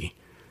security.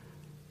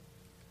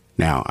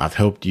 Now, I've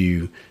helped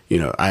you,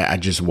 I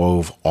just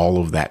wove all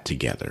of that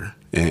together.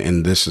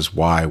 And this is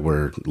why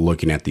we're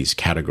looking at these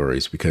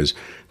categories, because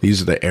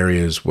these are the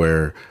areas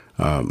where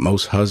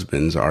most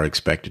husbands are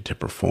expected to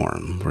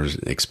perform. We're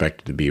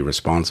expected to be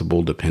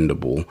responsible,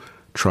 dependable,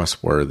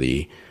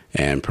 trustworthy,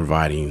 and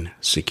providing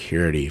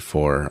security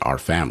for our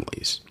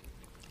families.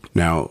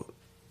 Now,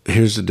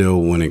 here's the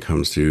deal when it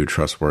comes to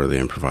trustworthy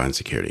and providing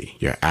security.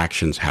 Your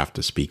actions have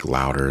to speak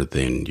louder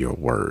than your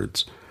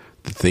words.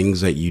 The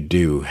things that you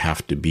do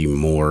have to be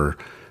more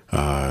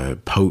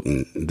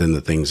potent than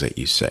the things that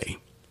you say.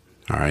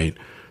 All right.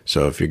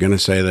 So if you're going to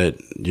say that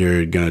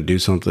you're going to do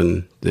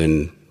something,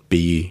 then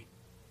be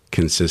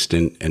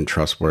consistent and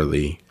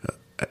trustworthy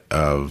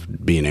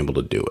of being able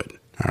to do it.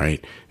 All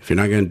right. If you're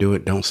not going to do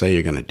it, don't say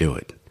you're going to do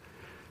it.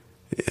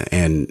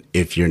 And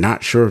if you're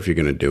not sure if you're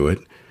going to do it,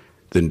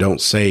 then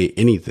don't say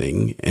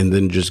anything and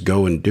then just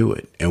go and do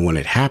it. And when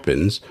it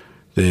happens,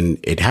 then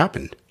it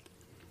happened.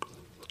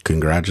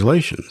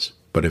 Congratulations.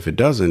 But if it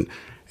doesn't,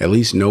 at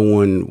least no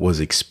one was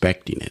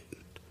expecting it.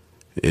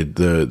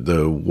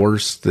 The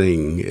worst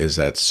thing is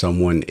that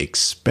someone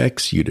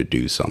expects you to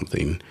do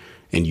something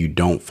and you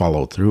don't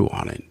follow through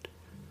on it.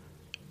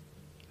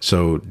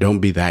 So don't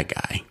be that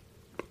guy.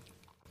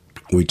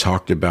 We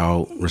talked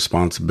about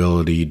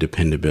responsibility,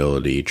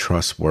 dependability,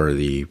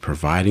 trustworthy,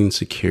 providing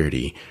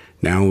security.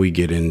 Now we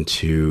get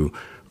into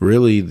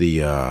really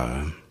the,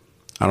 I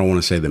don't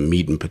want to say the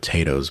meat and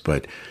potatoes,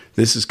 but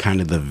this is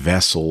kind of the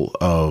vessel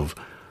of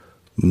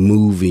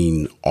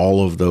moving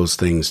all of those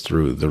things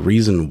through. The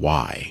reason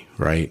why,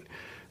 right?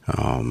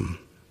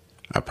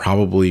 I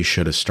probably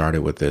should have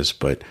started with this,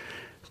 but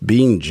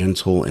being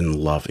gentle and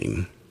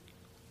loving,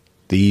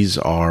 these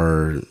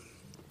are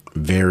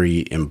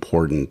very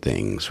important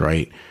things,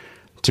 right?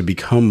 To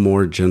become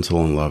more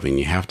gentle and loving,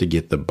 you have to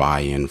get the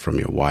buy-in from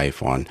your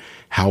wife on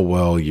how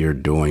well you're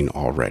doing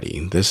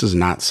already. This is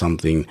not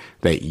something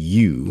that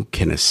you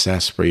can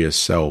assess for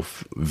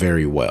yourself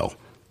very well.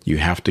 You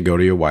have to go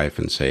to your wife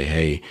and say,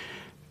 hey,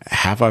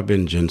 have I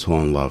been gentle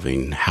and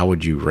loving? How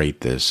would you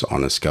rate this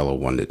on a scale of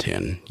 1 to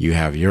 10? You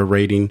have your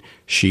rating.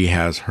 She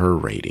has her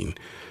rating.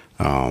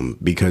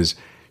 Because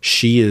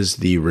she is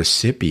the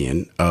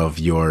recipient of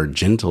your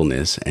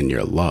gentleness and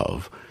your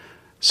love.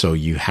 So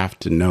you have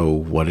to know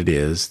what it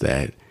is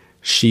that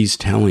she's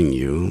telling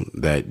you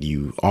that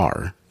you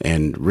are.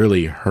 And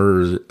really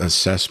her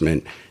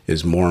assessment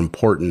is more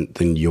important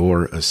than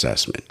your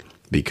assessment,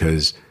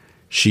 because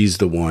she's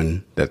the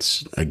one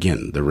that's,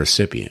 again, the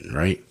recipient,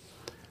 right?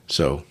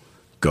 So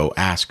go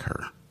ask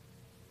her.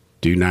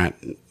 Do not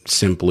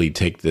simply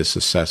take this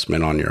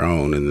assessment on your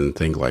own and then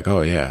think like,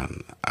 oh yeah,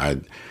 I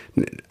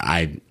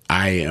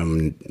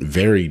am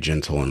very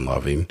gentle and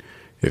loving.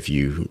 If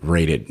you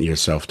rate it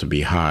yourself to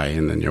be high,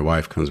 and then your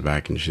wife comes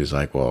back and she's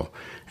like, well,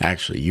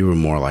 actually you were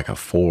more like a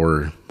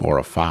 4 or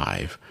a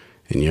 5.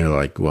 And you're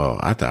like, well,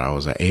 I thought I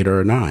was an 8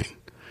 or a 9.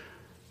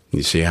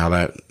 You see how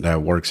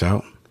that works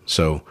out?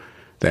 So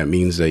that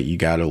means that you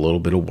got a little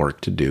bit of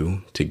work to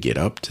do to get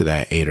up to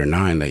that 8 or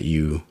 9 that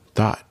you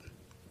thought.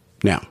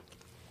 Now,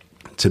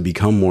 to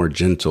become more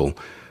gentle,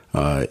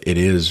 it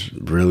is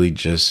really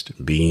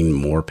just being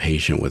more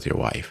patient with your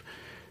wife.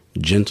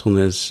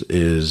 Gentleness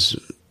is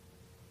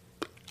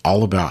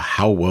all about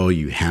how well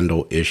you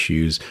handle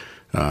issues,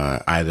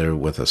 either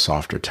with a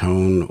softer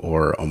tone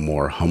or a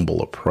more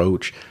humble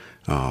approach,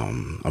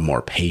 a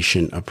more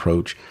patient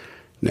approach.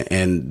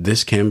 And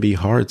this can be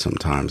hard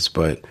sometimes,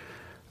 but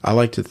I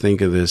like to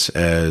think of this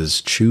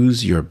as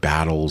choose your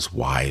battles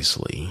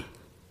wisely.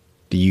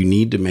 Do you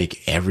need to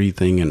make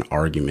everything an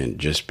argument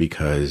just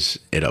because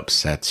it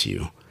upsets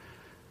you?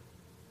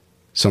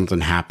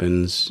 Something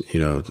happens,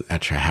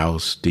 at your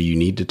house. Do you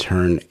need to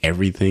turn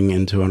everything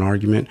into an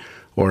argument?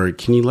 Or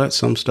can you let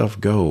some stuff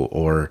go,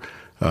 or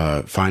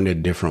find a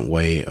different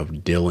way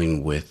of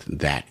dealing with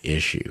that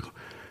issue?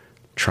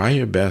 Try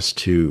your best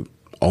to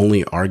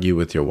only argue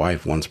with your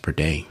wife once per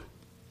day.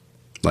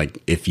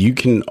 Like, if you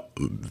can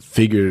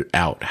figure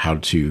out how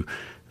to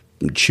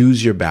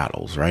choose your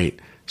battles, right?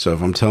 So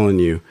if I'm telling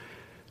you,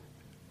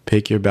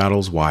 Pick your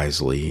battles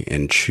wisely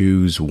and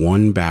choose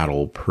one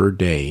battle per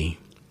day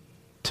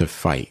to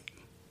fight.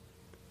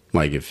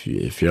 Like if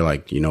you're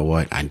like, you know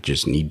what, I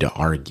just need to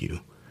argue.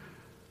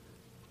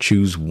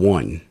 Choose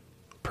one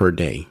per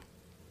day.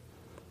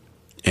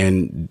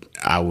 And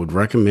I would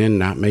recommend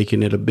not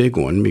making it a big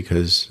one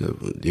because,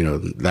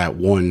 that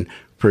one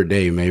per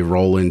day may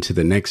roll into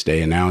the next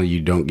day. And now you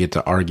don't get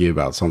to argue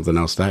about something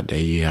else that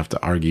day. You have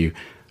to argue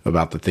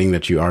about the thing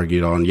that you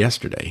argued on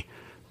yesterday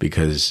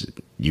because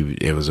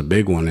it was a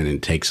big one and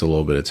it takes a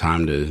little bit of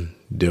time to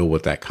deal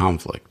with that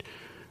conflict.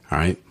 All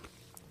right.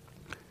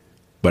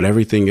 But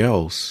everything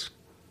else,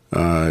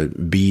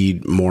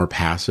 be more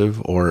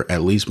passive or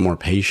at least more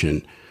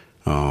patient,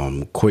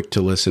 quick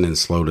to listen and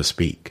slow to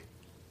speak.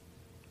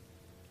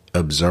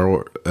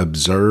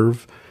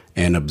 Observe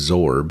and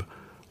absorb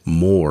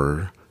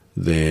more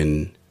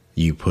than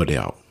you put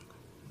out.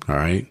 All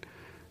right.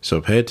 So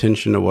pay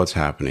attention to what's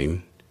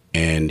happening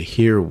and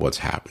hear what's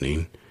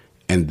happening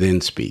and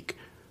then speak.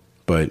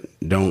 But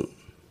don't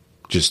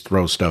just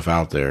throw stuff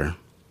out there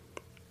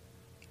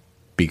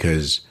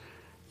because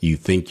you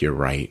think you're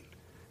right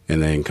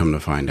and then come to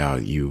find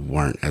out you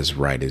weren't as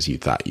right as you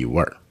thought you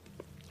were.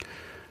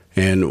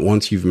 And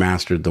once you've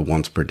mastered the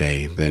once per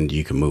day, then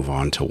you can move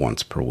on to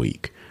once per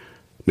week.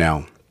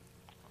 Now,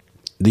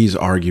 these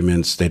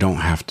arguments, they don't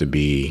have to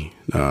be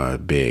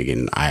big,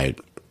 and I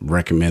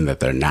recommend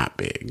that they're not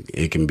big.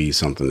 It can be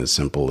something as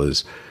simple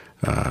as,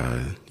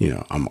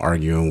 I'm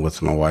arguing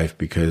with my wife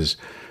because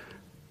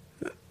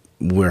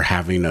we're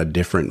having a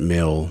different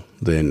meal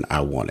than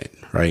I wanted,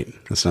 right?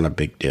 That's not a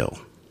big deal.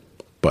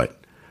 But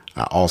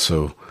I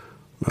also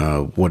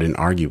wouldn't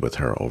argue with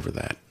her over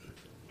that.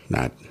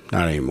 Not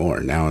anymore.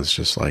 Now it's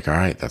just like, all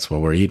right, that's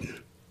what we're eating.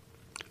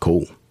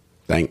 Cool.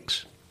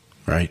 Thanks.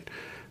 Right?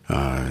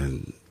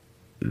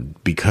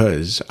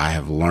 Because I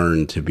have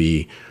learned to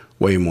be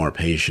way more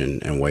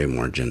patient and way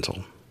more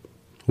gentle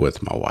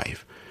with my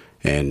wife.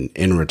 And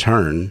in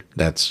return,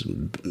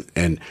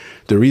 and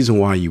the reason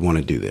why you want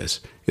to do this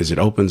is it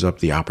opens up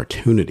the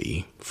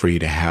opportunity for you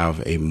to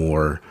have a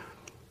more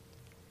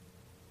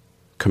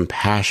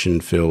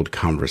compassion-filled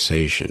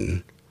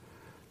conversation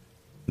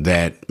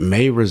that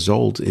may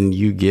result in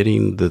you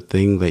getting the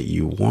thing that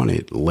you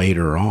wanted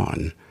later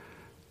on.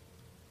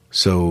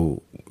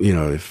 So,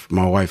 if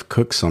my wife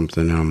cooks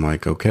something and I'm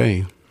like,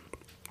 okay,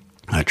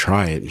 I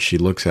try it. And she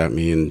looks at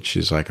me and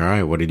she's like, all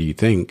right, what did you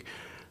think?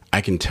 I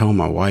can tell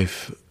my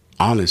wife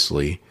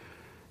honestly,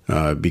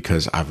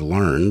 because I've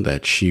learned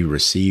that she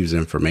receives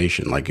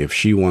information. Like if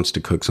she wants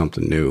to cook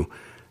something new,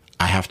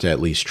 I have to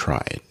at least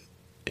try it.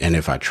 And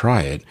if I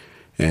try it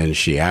and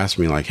she asks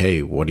me like,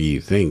 hey, what do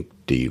you think?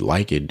 Do you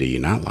like it? Do you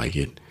not like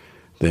it?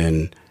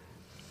 Then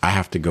I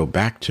have to go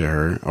back to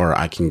her, or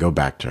I can go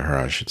back to her,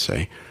 I should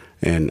say.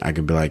 And I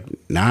could be like,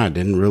 nah, I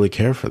didn't really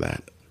care for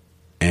that.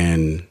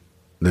 And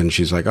then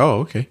she's like, oh,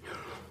 okay.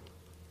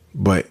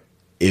 But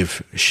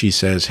if she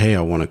says, hey,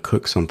 I want to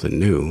cook something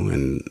new,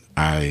 and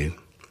I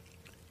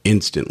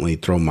instantly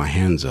throw my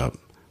hands up,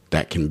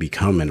 that can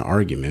become an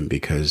argument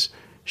because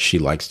she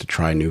likes to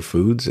try new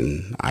foods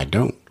and I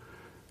don't.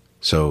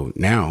 So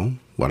now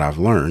what I've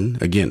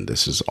learned, again,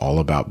 this is all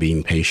about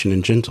being patient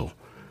and gentle.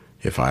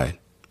 If I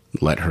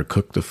let her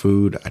cook the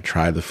food, I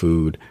try the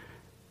food,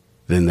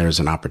 then there's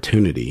an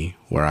opportunity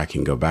where I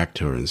can go back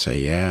to her and say,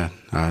 yeah,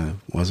 I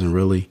wasn't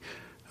really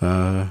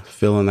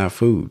feeling that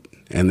food.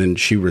 And then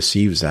she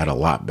receives that a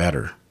lot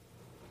better.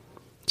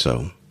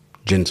 So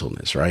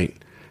gentleness, right?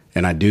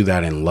 And I do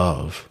that in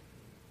love.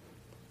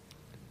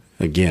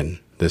 Again,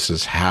 this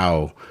is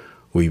how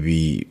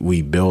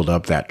we build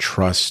up that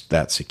trust,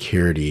 that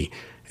security,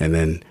 and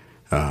then,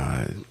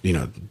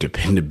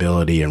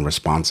 dependability and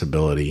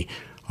responsibility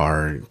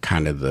are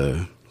kind of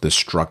the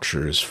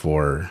structures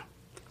for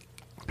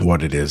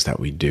what it is that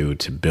we do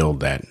to build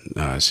that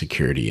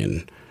security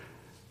and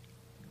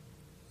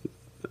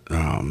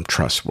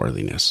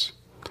trustworthiness.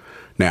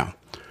 Now,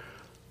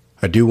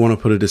 I do want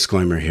to put a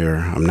disclaimer here.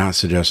 I'm not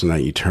suggesting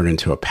that you turn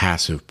into a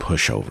passive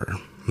pushover.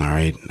 All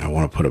right. I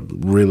want to put a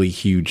really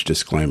huge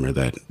disclaimer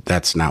that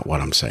that's not what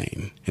I'm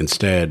saying.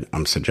 Instead,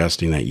 I'm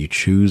suggesting that you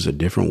choose a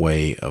different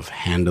way of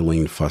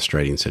handling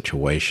frustrating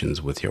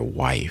situations with your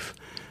wife.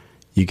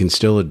 You can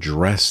still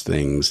address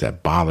things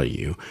that bother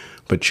you,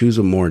 but choose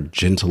a more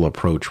gentle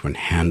approach when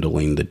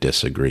handling the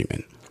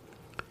disagreement.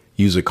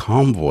 Use a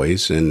calm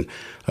voice and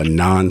a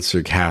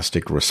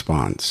non-sarcastic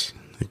response.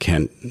 I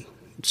can't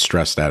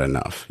stress that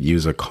enough.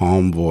 Use a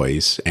calm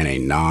voice and a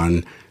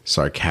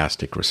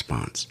non-sarcastic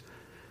response.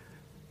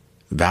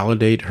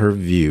 Validate her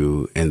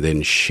view and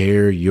then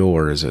share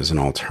yours as an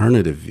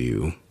alternative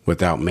view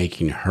without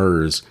making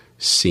hers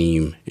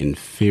seem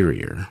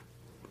inferior,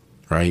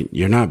 right?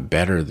 You're not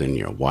better than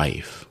your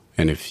wife.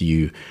 And if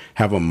you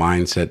have a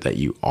mindset that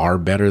you are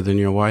better than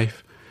your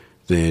wife,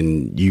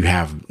 then you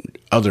have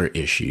other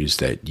issues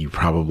that you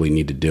probably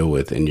need to deal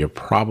with. And you're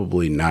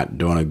probably not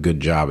doing a good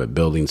job at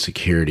building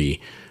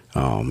security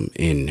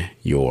in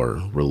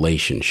your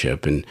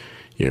relationship. And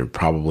you're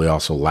probably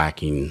also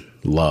lacking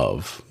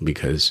love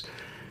because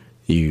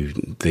you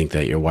think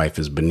that your wife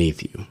is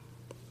beneath you.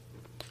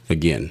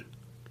 Again,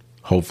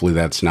 hopefully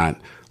that's not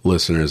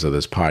listeners of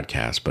this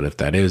podcast, but if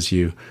that is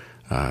you,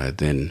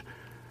 then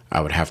I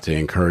would have to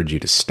encourage you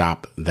to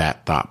stop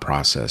that thought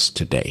process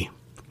today.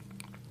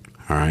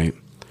 All right.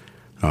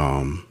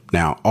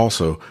 Now,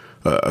 also,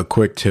 a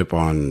quick tip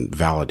on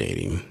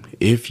validating.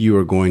 If you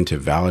are going to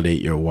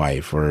validate your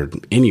wife or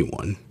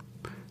anyone,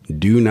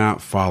 do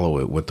not follow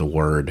it with the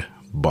word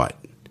but.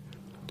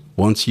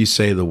 Once you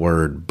say the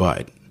word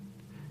but,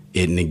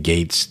 it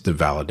negates the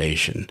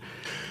validation.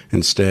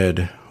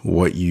 Instead,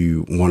 what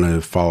you want to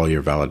follow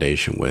your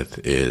validation with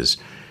is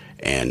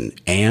an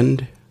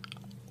and,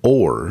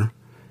 or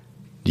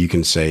you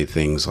can say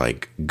things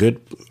like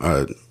good,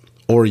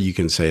 or you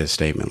can say a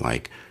statement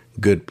like,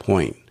 good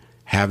point.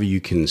 Have you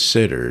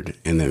considered,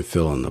 and then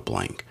fill in the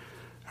blank.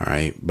 All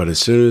right. But as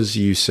soon as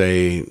you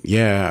say,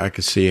 yeah, I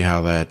can see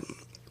how that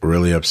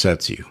really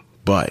upsets you,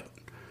 but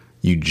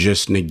you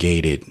just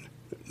negated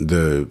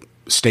the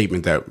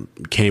statement that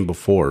came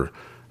before,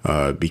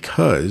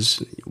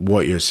 because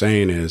what you're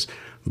saying is,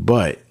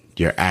 but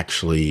you're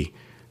actually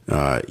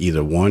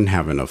either one,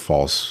 having a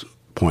false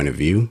point of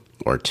view,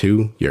 or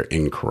two, you're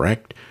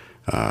incorrect.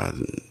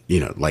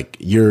 Like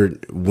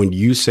when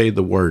you say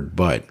the word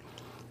but,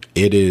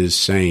 it is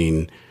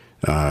saying,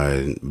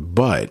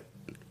 but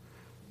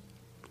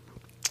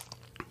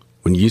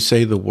when you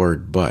say the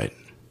word but,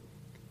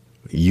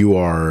 you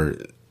are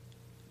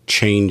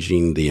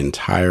changing the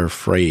entire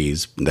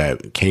phrase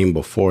that came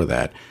before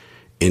that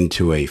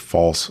into a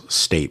false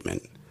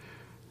statement,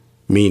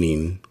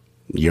 meaning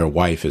your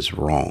wife is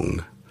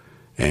wrong.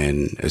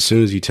 And as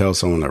soon as you tell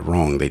someone they're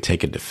wrong, they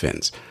take a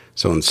defense.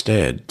 So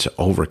instead, to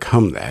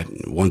overcome that,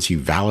 once you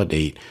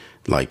validate,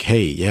 like,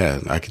 hey, yeah,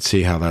 I can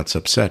see how that's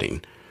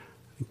upsetting.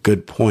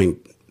 Good point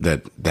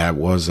that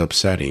was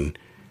upsetting.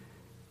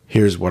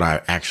 Here's what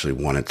I actually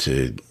wanted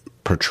to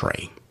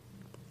portray.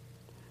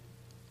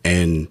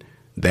 And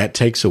that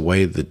takes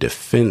away the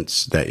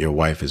defense that your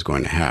wife is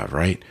going to have,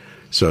 right?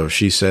 So if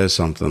she says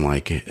something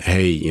like,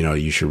 hey,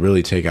 you should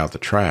really take out the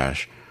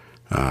trash,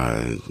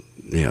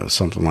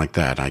 something like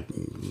that,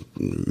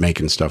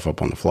 making stuff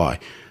up on the fly.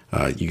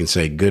 You can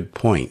say, good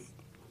point.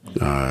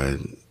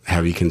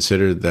 Have you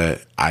considered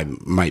that I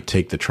might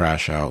take the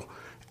trash out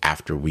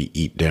after we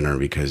eat dinner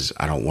because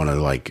I don't want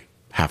to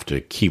have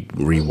to keep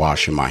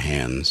rewashing my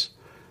hands,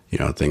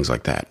 things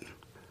like that.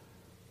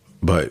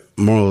 But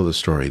moral of the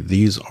story,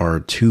 these are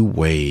two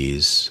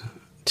ways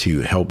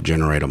to help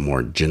generate a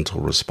more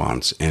gentle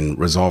response and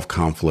resolve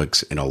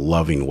conflicts in a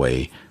loving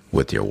way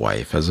with your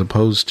wife, as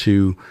opposed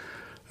to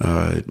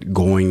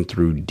going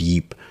through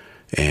deep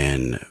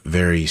and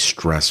very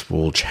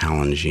stressful,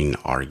 challenging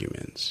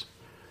arguments.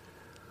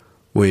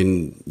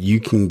 When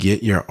you can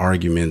get your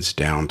arguments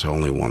down to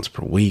only once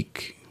per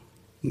week,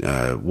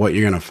 what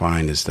you're going to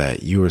find is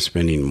that you are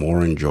spending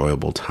more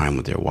enjoyable time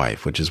with your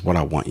wife, which is what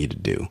I want you to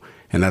do.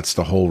 And that's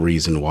the whole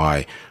reason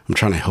why I'm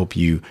trying to help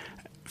you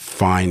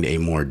find a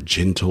more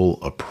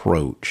gentle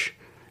approach.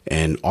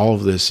 And all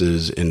of this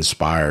is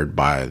inspired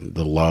by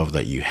the love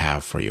that you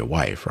have for your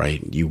wife,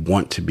 right? You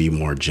want to be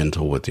more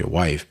gentle with your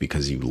wife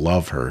because you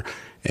love her.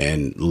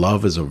 And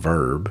love is a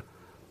verb.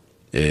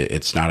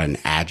 It's not an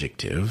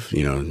adjective.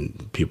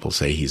 People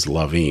say he's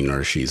loving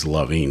or she's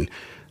loving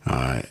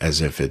as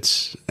if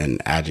it's an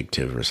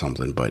adjective or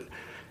something, but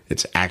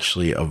it's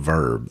actually a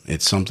verb.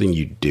 It's something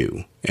you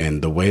do.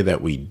 And the way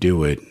that we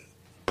do it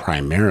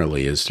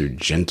primarily is through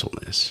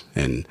gentleness.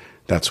 And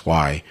that's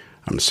why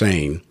I'm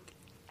saying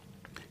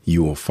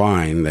you will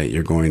find that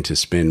you're going to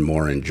spend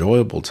more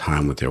enjoyable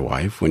time with your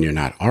wife when you're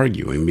not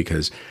arguing,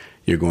 because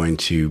you're going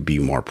to be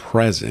more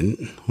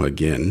present.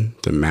 Again,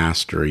 the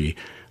mastery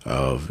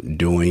of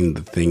doing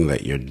the thing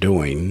that you're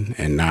doing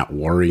and not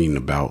worrying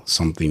about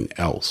something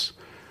else,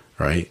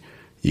 right?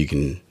 You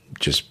can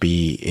just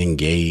be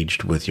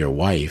engaged with your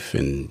wife,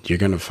 and you're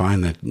going to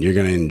find that you're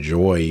going to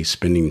enjoy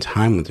spending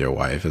time with your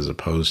wife as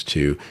opposed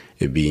to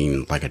it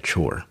being like a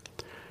chore.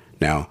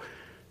 Now,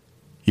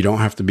 you don't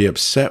have to be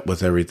upset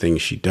with everything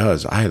she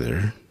does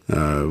either.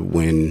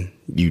 When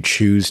you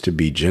choose to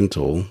be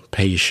gentle,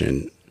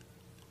 patient,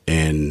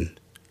 and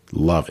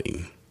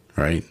loving,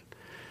 right?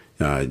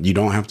 You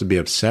don't have to be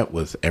upset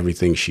with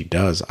everything she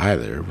does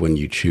either when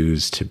you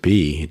choose to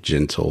be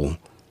gentle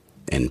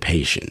and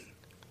patient.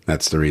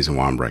 That's the reason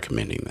why I'm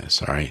recommending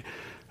this, all right?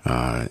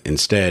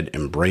 Instead,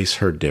 embrace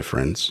her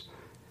difference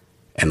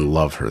and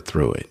love her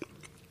through it.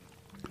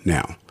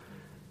 Now,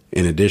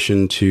 in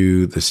addition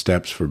to the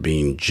steps for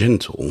being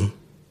gentle,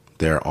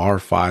 there are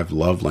 5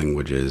 love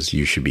languages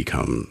you should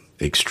become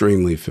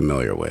extremely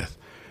familiar with,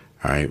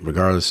 all right?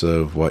 Regardless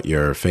of what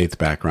your faith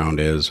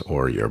background is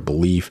or your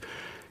belief,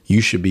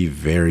 you should be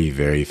very,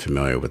 very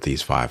familiar with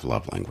these 5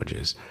 love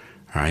languages,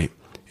 all right?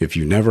 If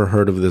you've never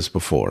heard of this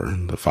before,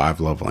 the 5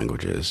 love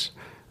languages,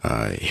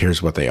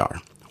 here's what they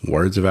are: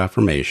 words of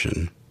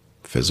affirmation,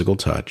 physical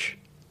touch,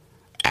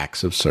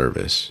 acts of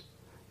service,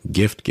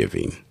 gift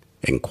giving,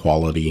 and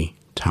quality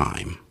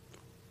time.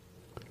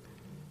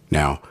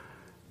 Now,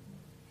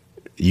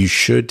 you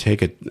should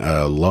take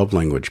a love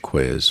language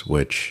quiz,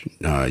 which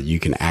you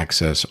can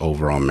access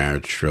over on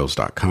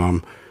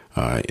marriagedrills.com.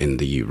 In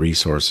the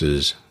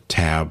resources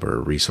tab or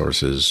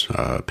resources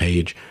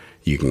page,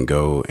 you can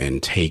go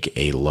and take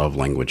a love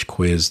language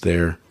quiz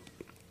there.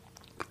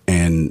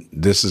 And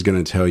this is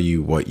going to tell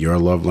you what your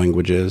love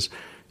language is.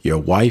 Your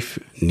wife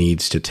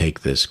needs to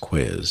take this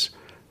quiz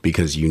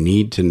because you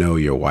need to know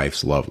your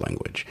wife's love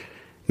language.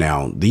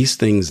 Now, these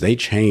things, they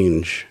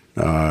change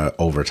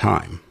over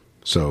time.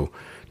 So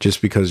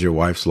just because your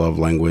wife's love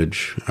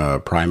language,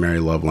 primary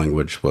love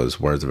language was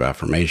words of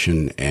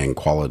affirmation and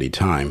quality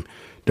time,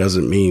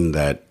 doesn't mean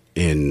that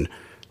in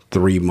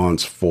 3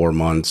 months, 4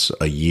 months,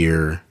 a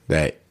year,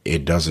 that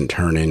it doesn't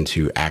turn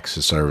into acts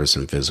of service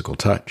and physical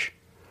touch.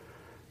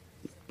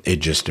 It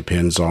just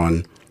depends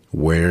on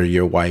where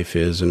your wife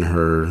is in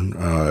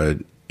her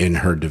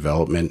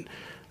development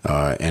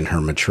and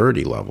her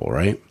maturity level,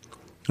 right?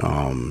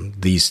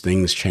 These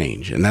things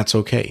change, and that's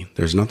okay.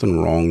 There's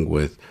nothing wrong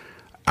with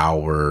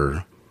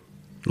our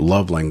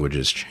love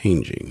languages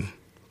changing,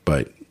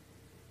 but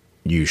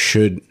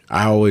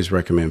I always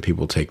recommend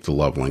people take the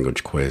love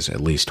language quiz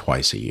at least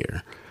twice a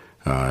year.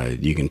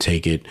 You can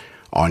take it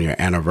on your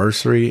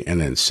anniversary and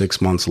then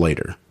 6 months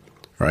later,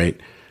 right?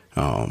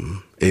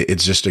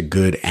 It's just a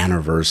good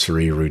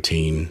anniversary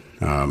routine.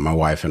 My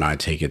wife and I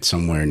take it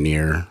somewhere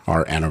near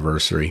our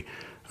anniversary,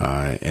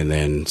 and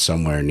then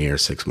somewhere near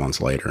 6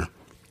 months later.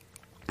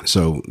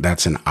 So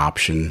that's an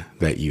option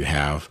that you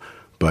have,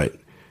 but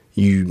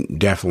you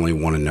definitely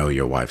want to know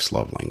your wife's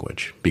love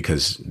language,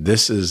 because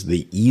this is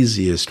the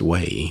easiest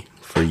way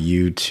for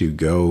you to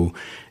go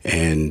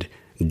and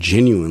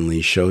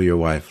genuinely show your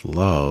wife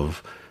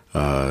love,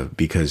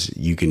 because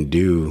you can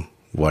do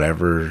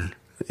whatever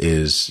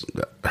is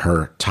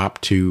her top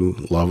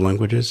 2 love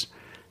languages.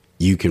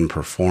 You can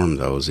perform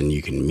those and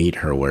you can meet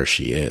her where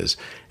she is.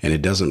 And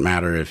it doesn't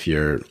matter if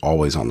you're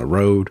always on the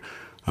road,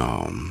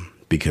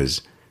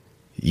 because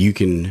you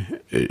can,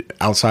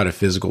 outside of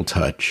physical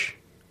touch,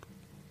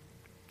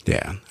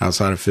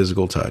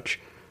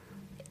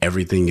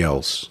 everything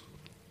else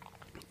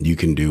you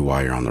can do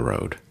while you're on the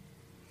road.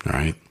 All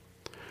right.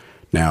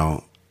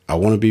 Now, I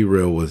want to be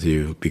real with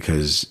you,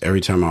 because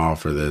every time I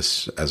offer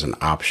this as an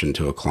option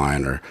to a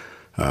client or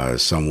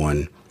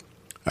someone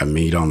I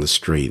meet on the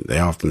street, they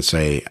often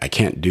say, I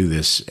can't do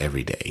this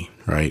every day,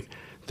 right?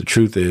 The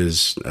truth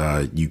is,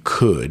 you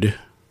could,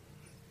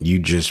 you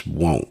just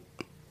won't.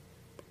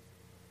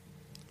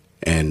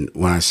 And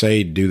when I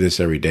say do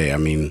this every day, I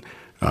mean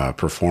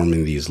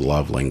performing these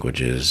love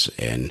languages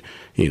and,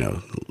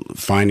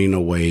 finding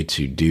a way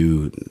to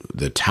do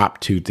the top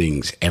 2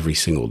 things every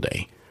single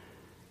day.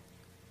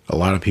 A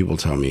lot of people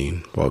tell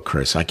me, well,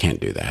 Chris, I can't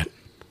do that.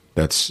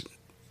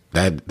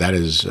 That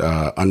is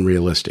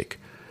unrealistic.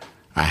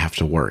 I have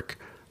to work,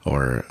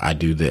 or I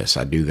do this,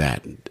 I do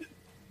that.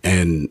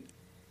 And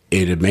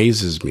it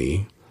amazes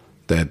me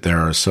that there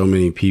are so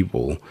many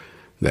people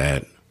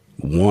that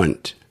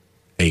want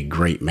a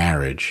great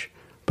marriage,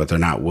 but they're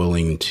not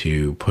willing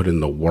to put in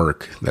the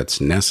work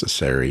that's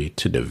necessary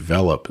to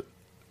develop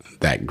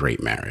that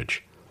great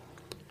marriage.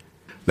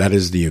 That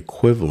is the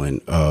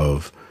equivalent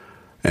of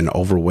an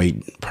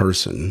overweight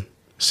person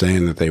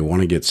saying that they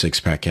want to get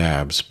 6-pack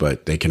abs,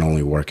 but they can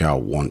only work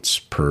out once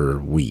per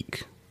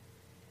week.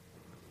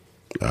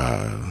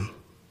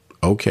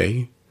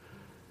 Okay.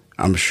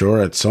 I'm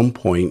sure at some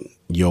point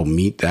you'll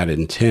meet that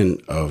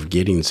intent of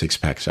getting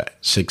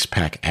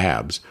 6-pack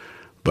abs,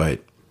 but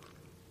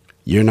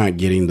you're not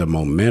getting the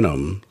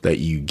momentum that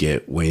you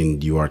get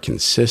when you are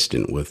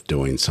consistent with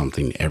doing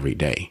something every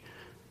day.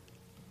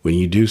 When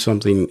you do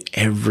something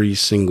every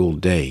single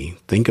day,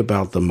 think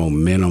about the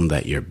momentum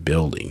that you're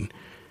building.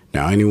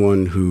 Now,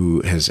 anyone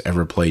who has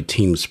ever played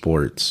team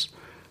sports,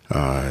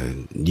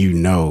 you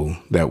know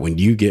that when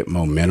you get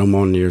momentum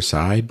on your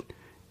side,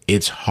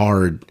 it's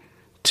hard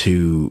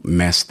to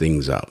mess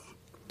things up.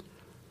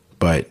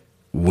 But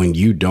when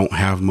you don't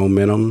have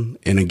momentum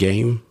in a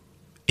game,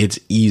 it's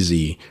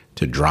easy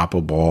to drop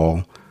a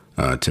ball,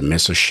 to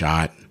miss a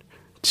shot,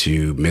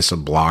 to miss a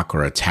block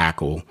or a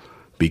tackle,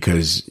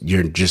 because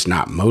you're just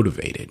not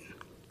motivated.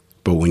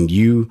 But when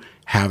you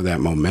have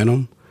that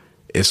momentum,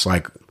 it's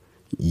like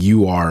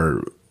you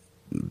are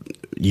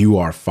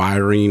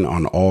firing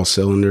on all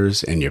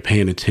cylinders, and you're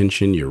paying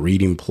attention, you're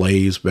reading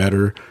plays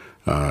better,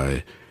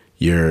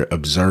 you're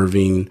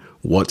observing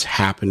what's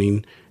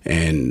happening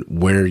and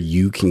where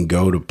you can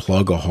go to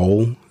plug a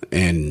hole,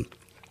 and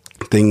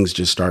things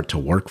just start to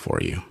work for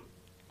you.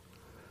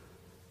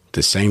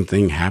 The same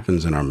thing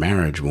happens in our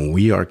marriage. When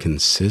we are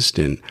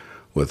consistent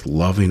with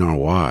loving our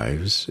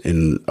wives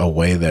in a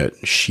way that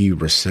she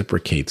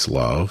reciprocates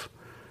love,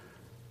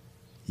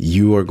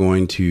 you are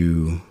going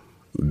to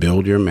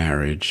build your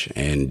marriage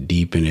and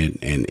deepen it,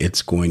 and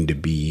it's going to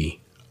be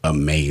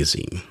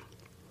amazing.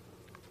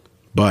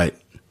 But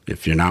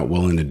if you're not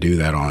willing to do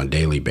that on a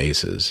daily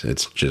basis,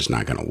 it's just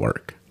not going to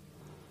work.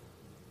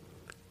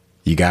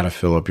 You got to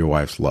fill up your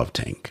wife's love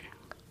tank.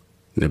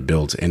 It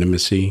builds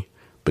intimacy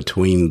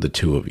between the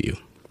two of you.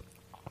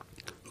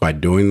 By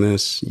doing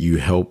this, you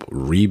help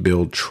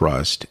rebuild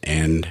trust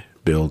and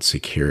build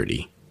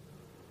security,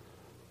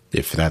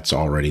 if that's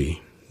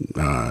already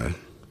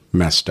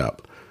messed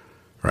up,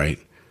 right?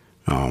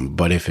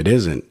 But if it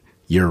isn't,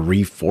 you're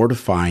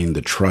refortifying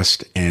the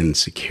trust and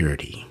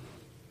security.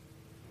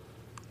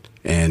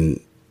 And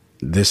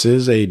this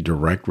is a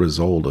direct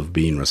result of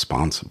being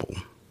responsible,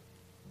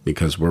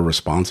 because we're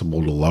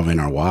responsible to loving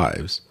our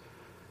wives.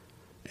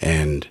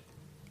 And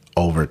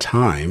over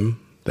time,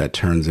 that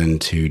turns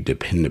into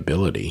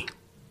dependability.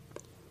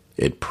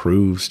 It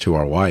proves to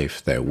our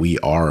wife that we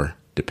are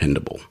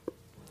dependable.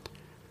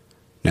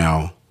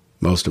 Now,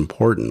 most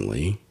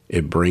importantly,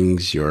 it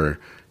brings your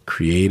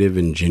creative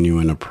and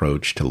genuine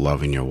approach to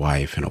loving your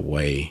wife in a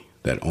way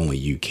that only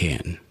you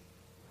can.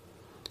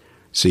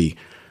 See,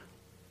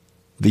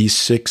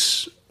 these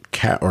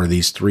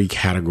these three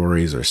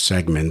categories or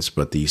segments,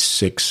 but these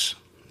six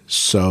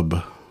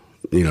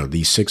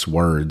these 6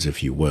 words,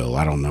 if you will.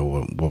 I don't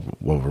know what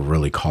we're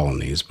really calling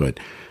these, but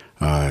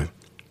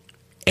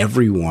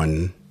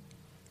everyone,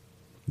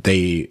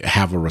 they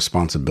have a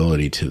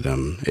responsibility to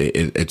them.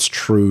 It's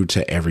true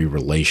to every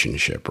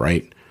relationship,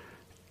 right?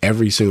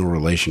 Every single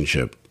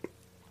relationship,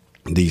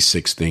 these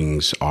 6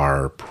 things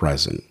are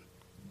present.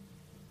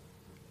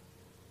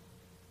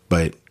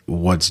 But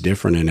what's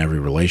different in every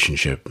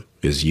relationship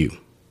is you.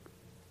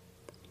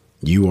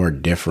 You are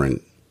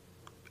different,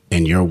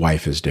 and your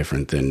wife is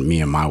different than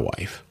me and my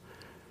wife.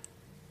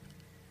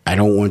 I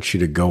don't want you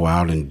to go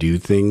out and do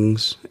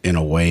things in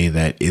a way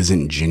that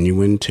isn't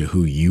genuine to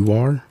who you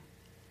are.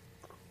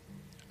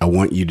 I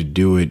want you to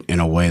do it in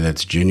a way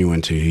that's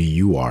genuine to who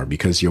you are,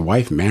 because your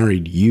wife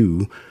married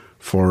you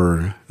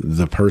for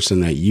the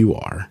person that you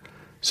are.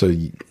 So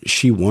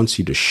she wants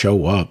you to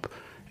show up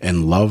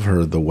and love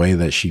her the way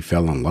that she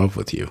fell in love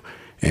with you.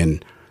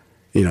 And,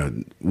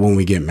 when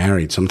we get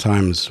married,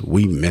 sometimes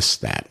we miss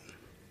that.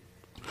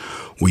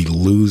 We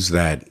lose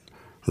that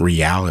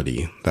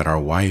reality that our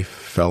wife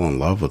fell in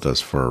love with us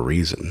for a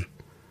reason.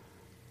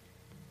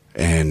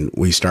 And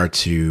we start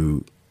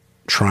to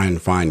try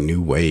and find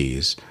new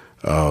ways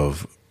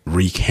of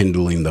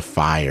rekindling the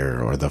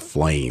fire or the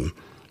flame.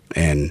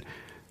 And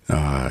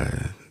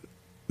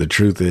the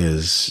truth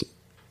is,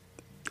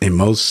 in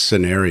most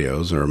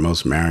scenarios or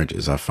most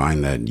marriages, I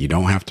find that you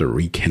don't have to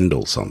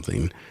rekindle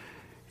something.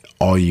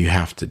 All you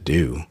have to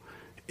do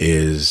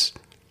is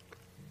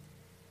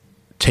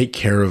take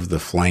care of the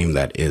flame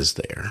that is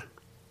there,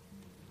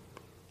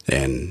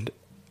 and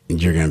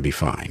you're going to be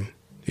fine.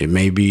 It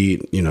may be,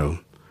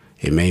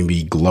 it may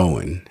be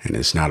glowing and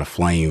it's not a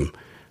flame.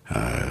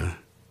 And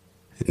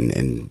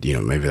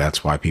maybe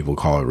that's why people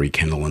call it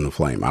rekindling the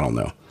flame. I don't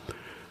know.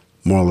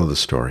 Moral of the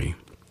story: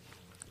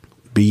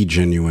 be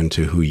genuine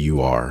to who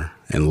you are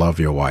and love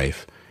your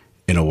wife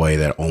in a way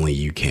that only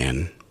you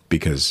can,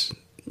 because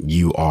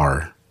you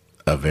are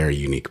a very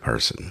unique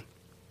person.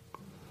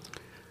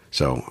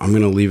 So I'm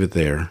going to leave it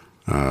there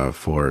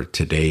for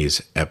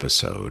today's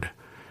episode.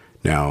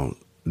 Now,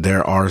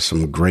 there are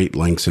some great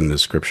links in the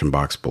description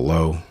box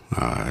below.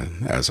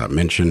 As I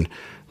mentioned,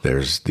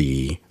 there's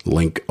the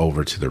link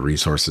over to the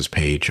resources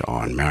page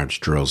on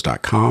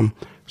marriagedrills.com,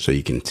 so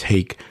you can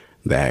take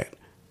that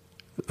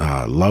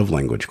love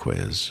language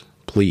quiz.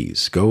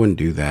 Please go and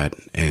do that.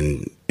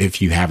 And if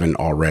you haven't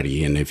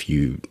already, and if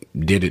you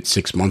did it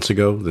 6 months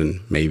ago, then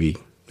maybe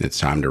it's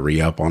time to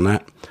re-up on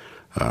that,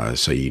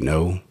 so you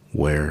know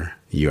where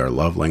your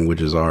love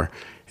languages are,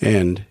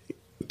 and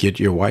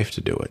get your wife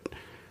to do it.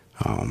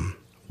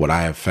 What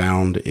I have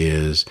found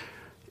is,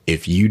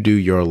 if you do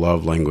your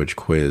love language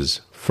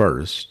quiz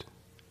first,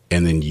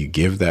 and then you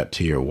give that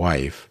to your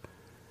wife,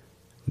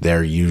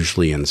 they're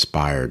usually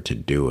inspired to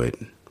do it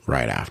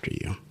right after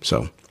you.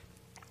 So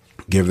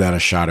give that a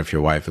shot if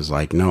your wife is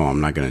like, no,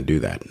 I'm not going to do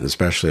that.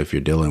 Especially if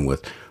you're dealing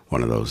with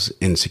one of those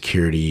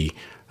insecurity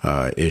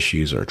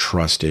issues or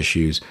trust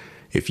issues.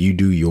 If you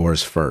do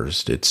yours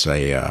first, it's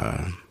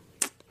I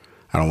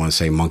don't want to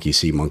say monkey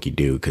see, monkey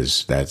do,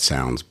 because that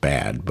sounds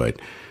bad, but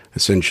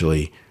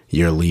essentially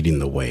you're leading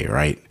the way,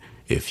 right?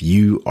 If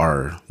you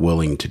are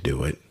willing to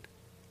do it,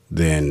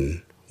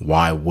 then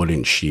why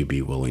wouldn't she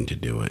be willing to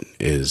do it,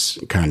 is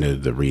kind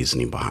of the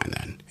reasoning behind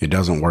that. It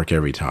doesn't work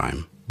every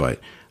time, but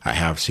I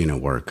have seen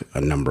it work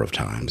a number of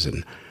times.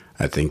 And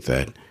I think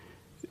that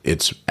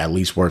it's at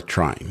least worth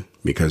trying,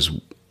 because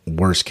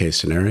worst case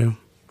scenario,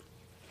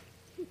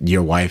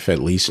 your wife at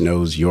least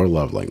knows your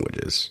love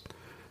languages.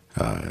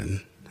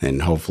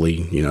 And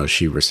hopefully,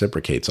 she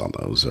reciprocates on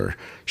those, or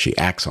she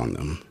acts on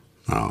them.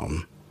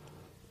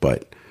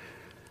 But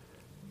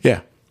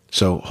yeah,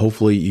 so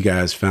hopefully you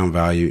guys found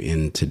value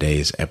in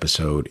today's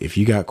episode. If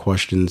you got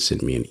questions,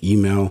 send me an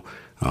email,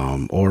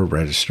 or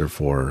register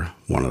for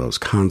one of those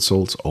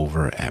consults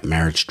over at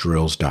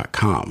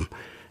marriagedrills.com.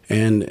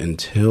 And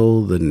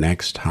until the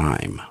next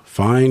time,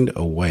 find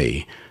a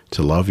way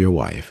to love your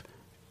wife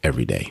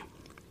every day.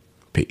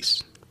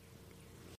 Peace.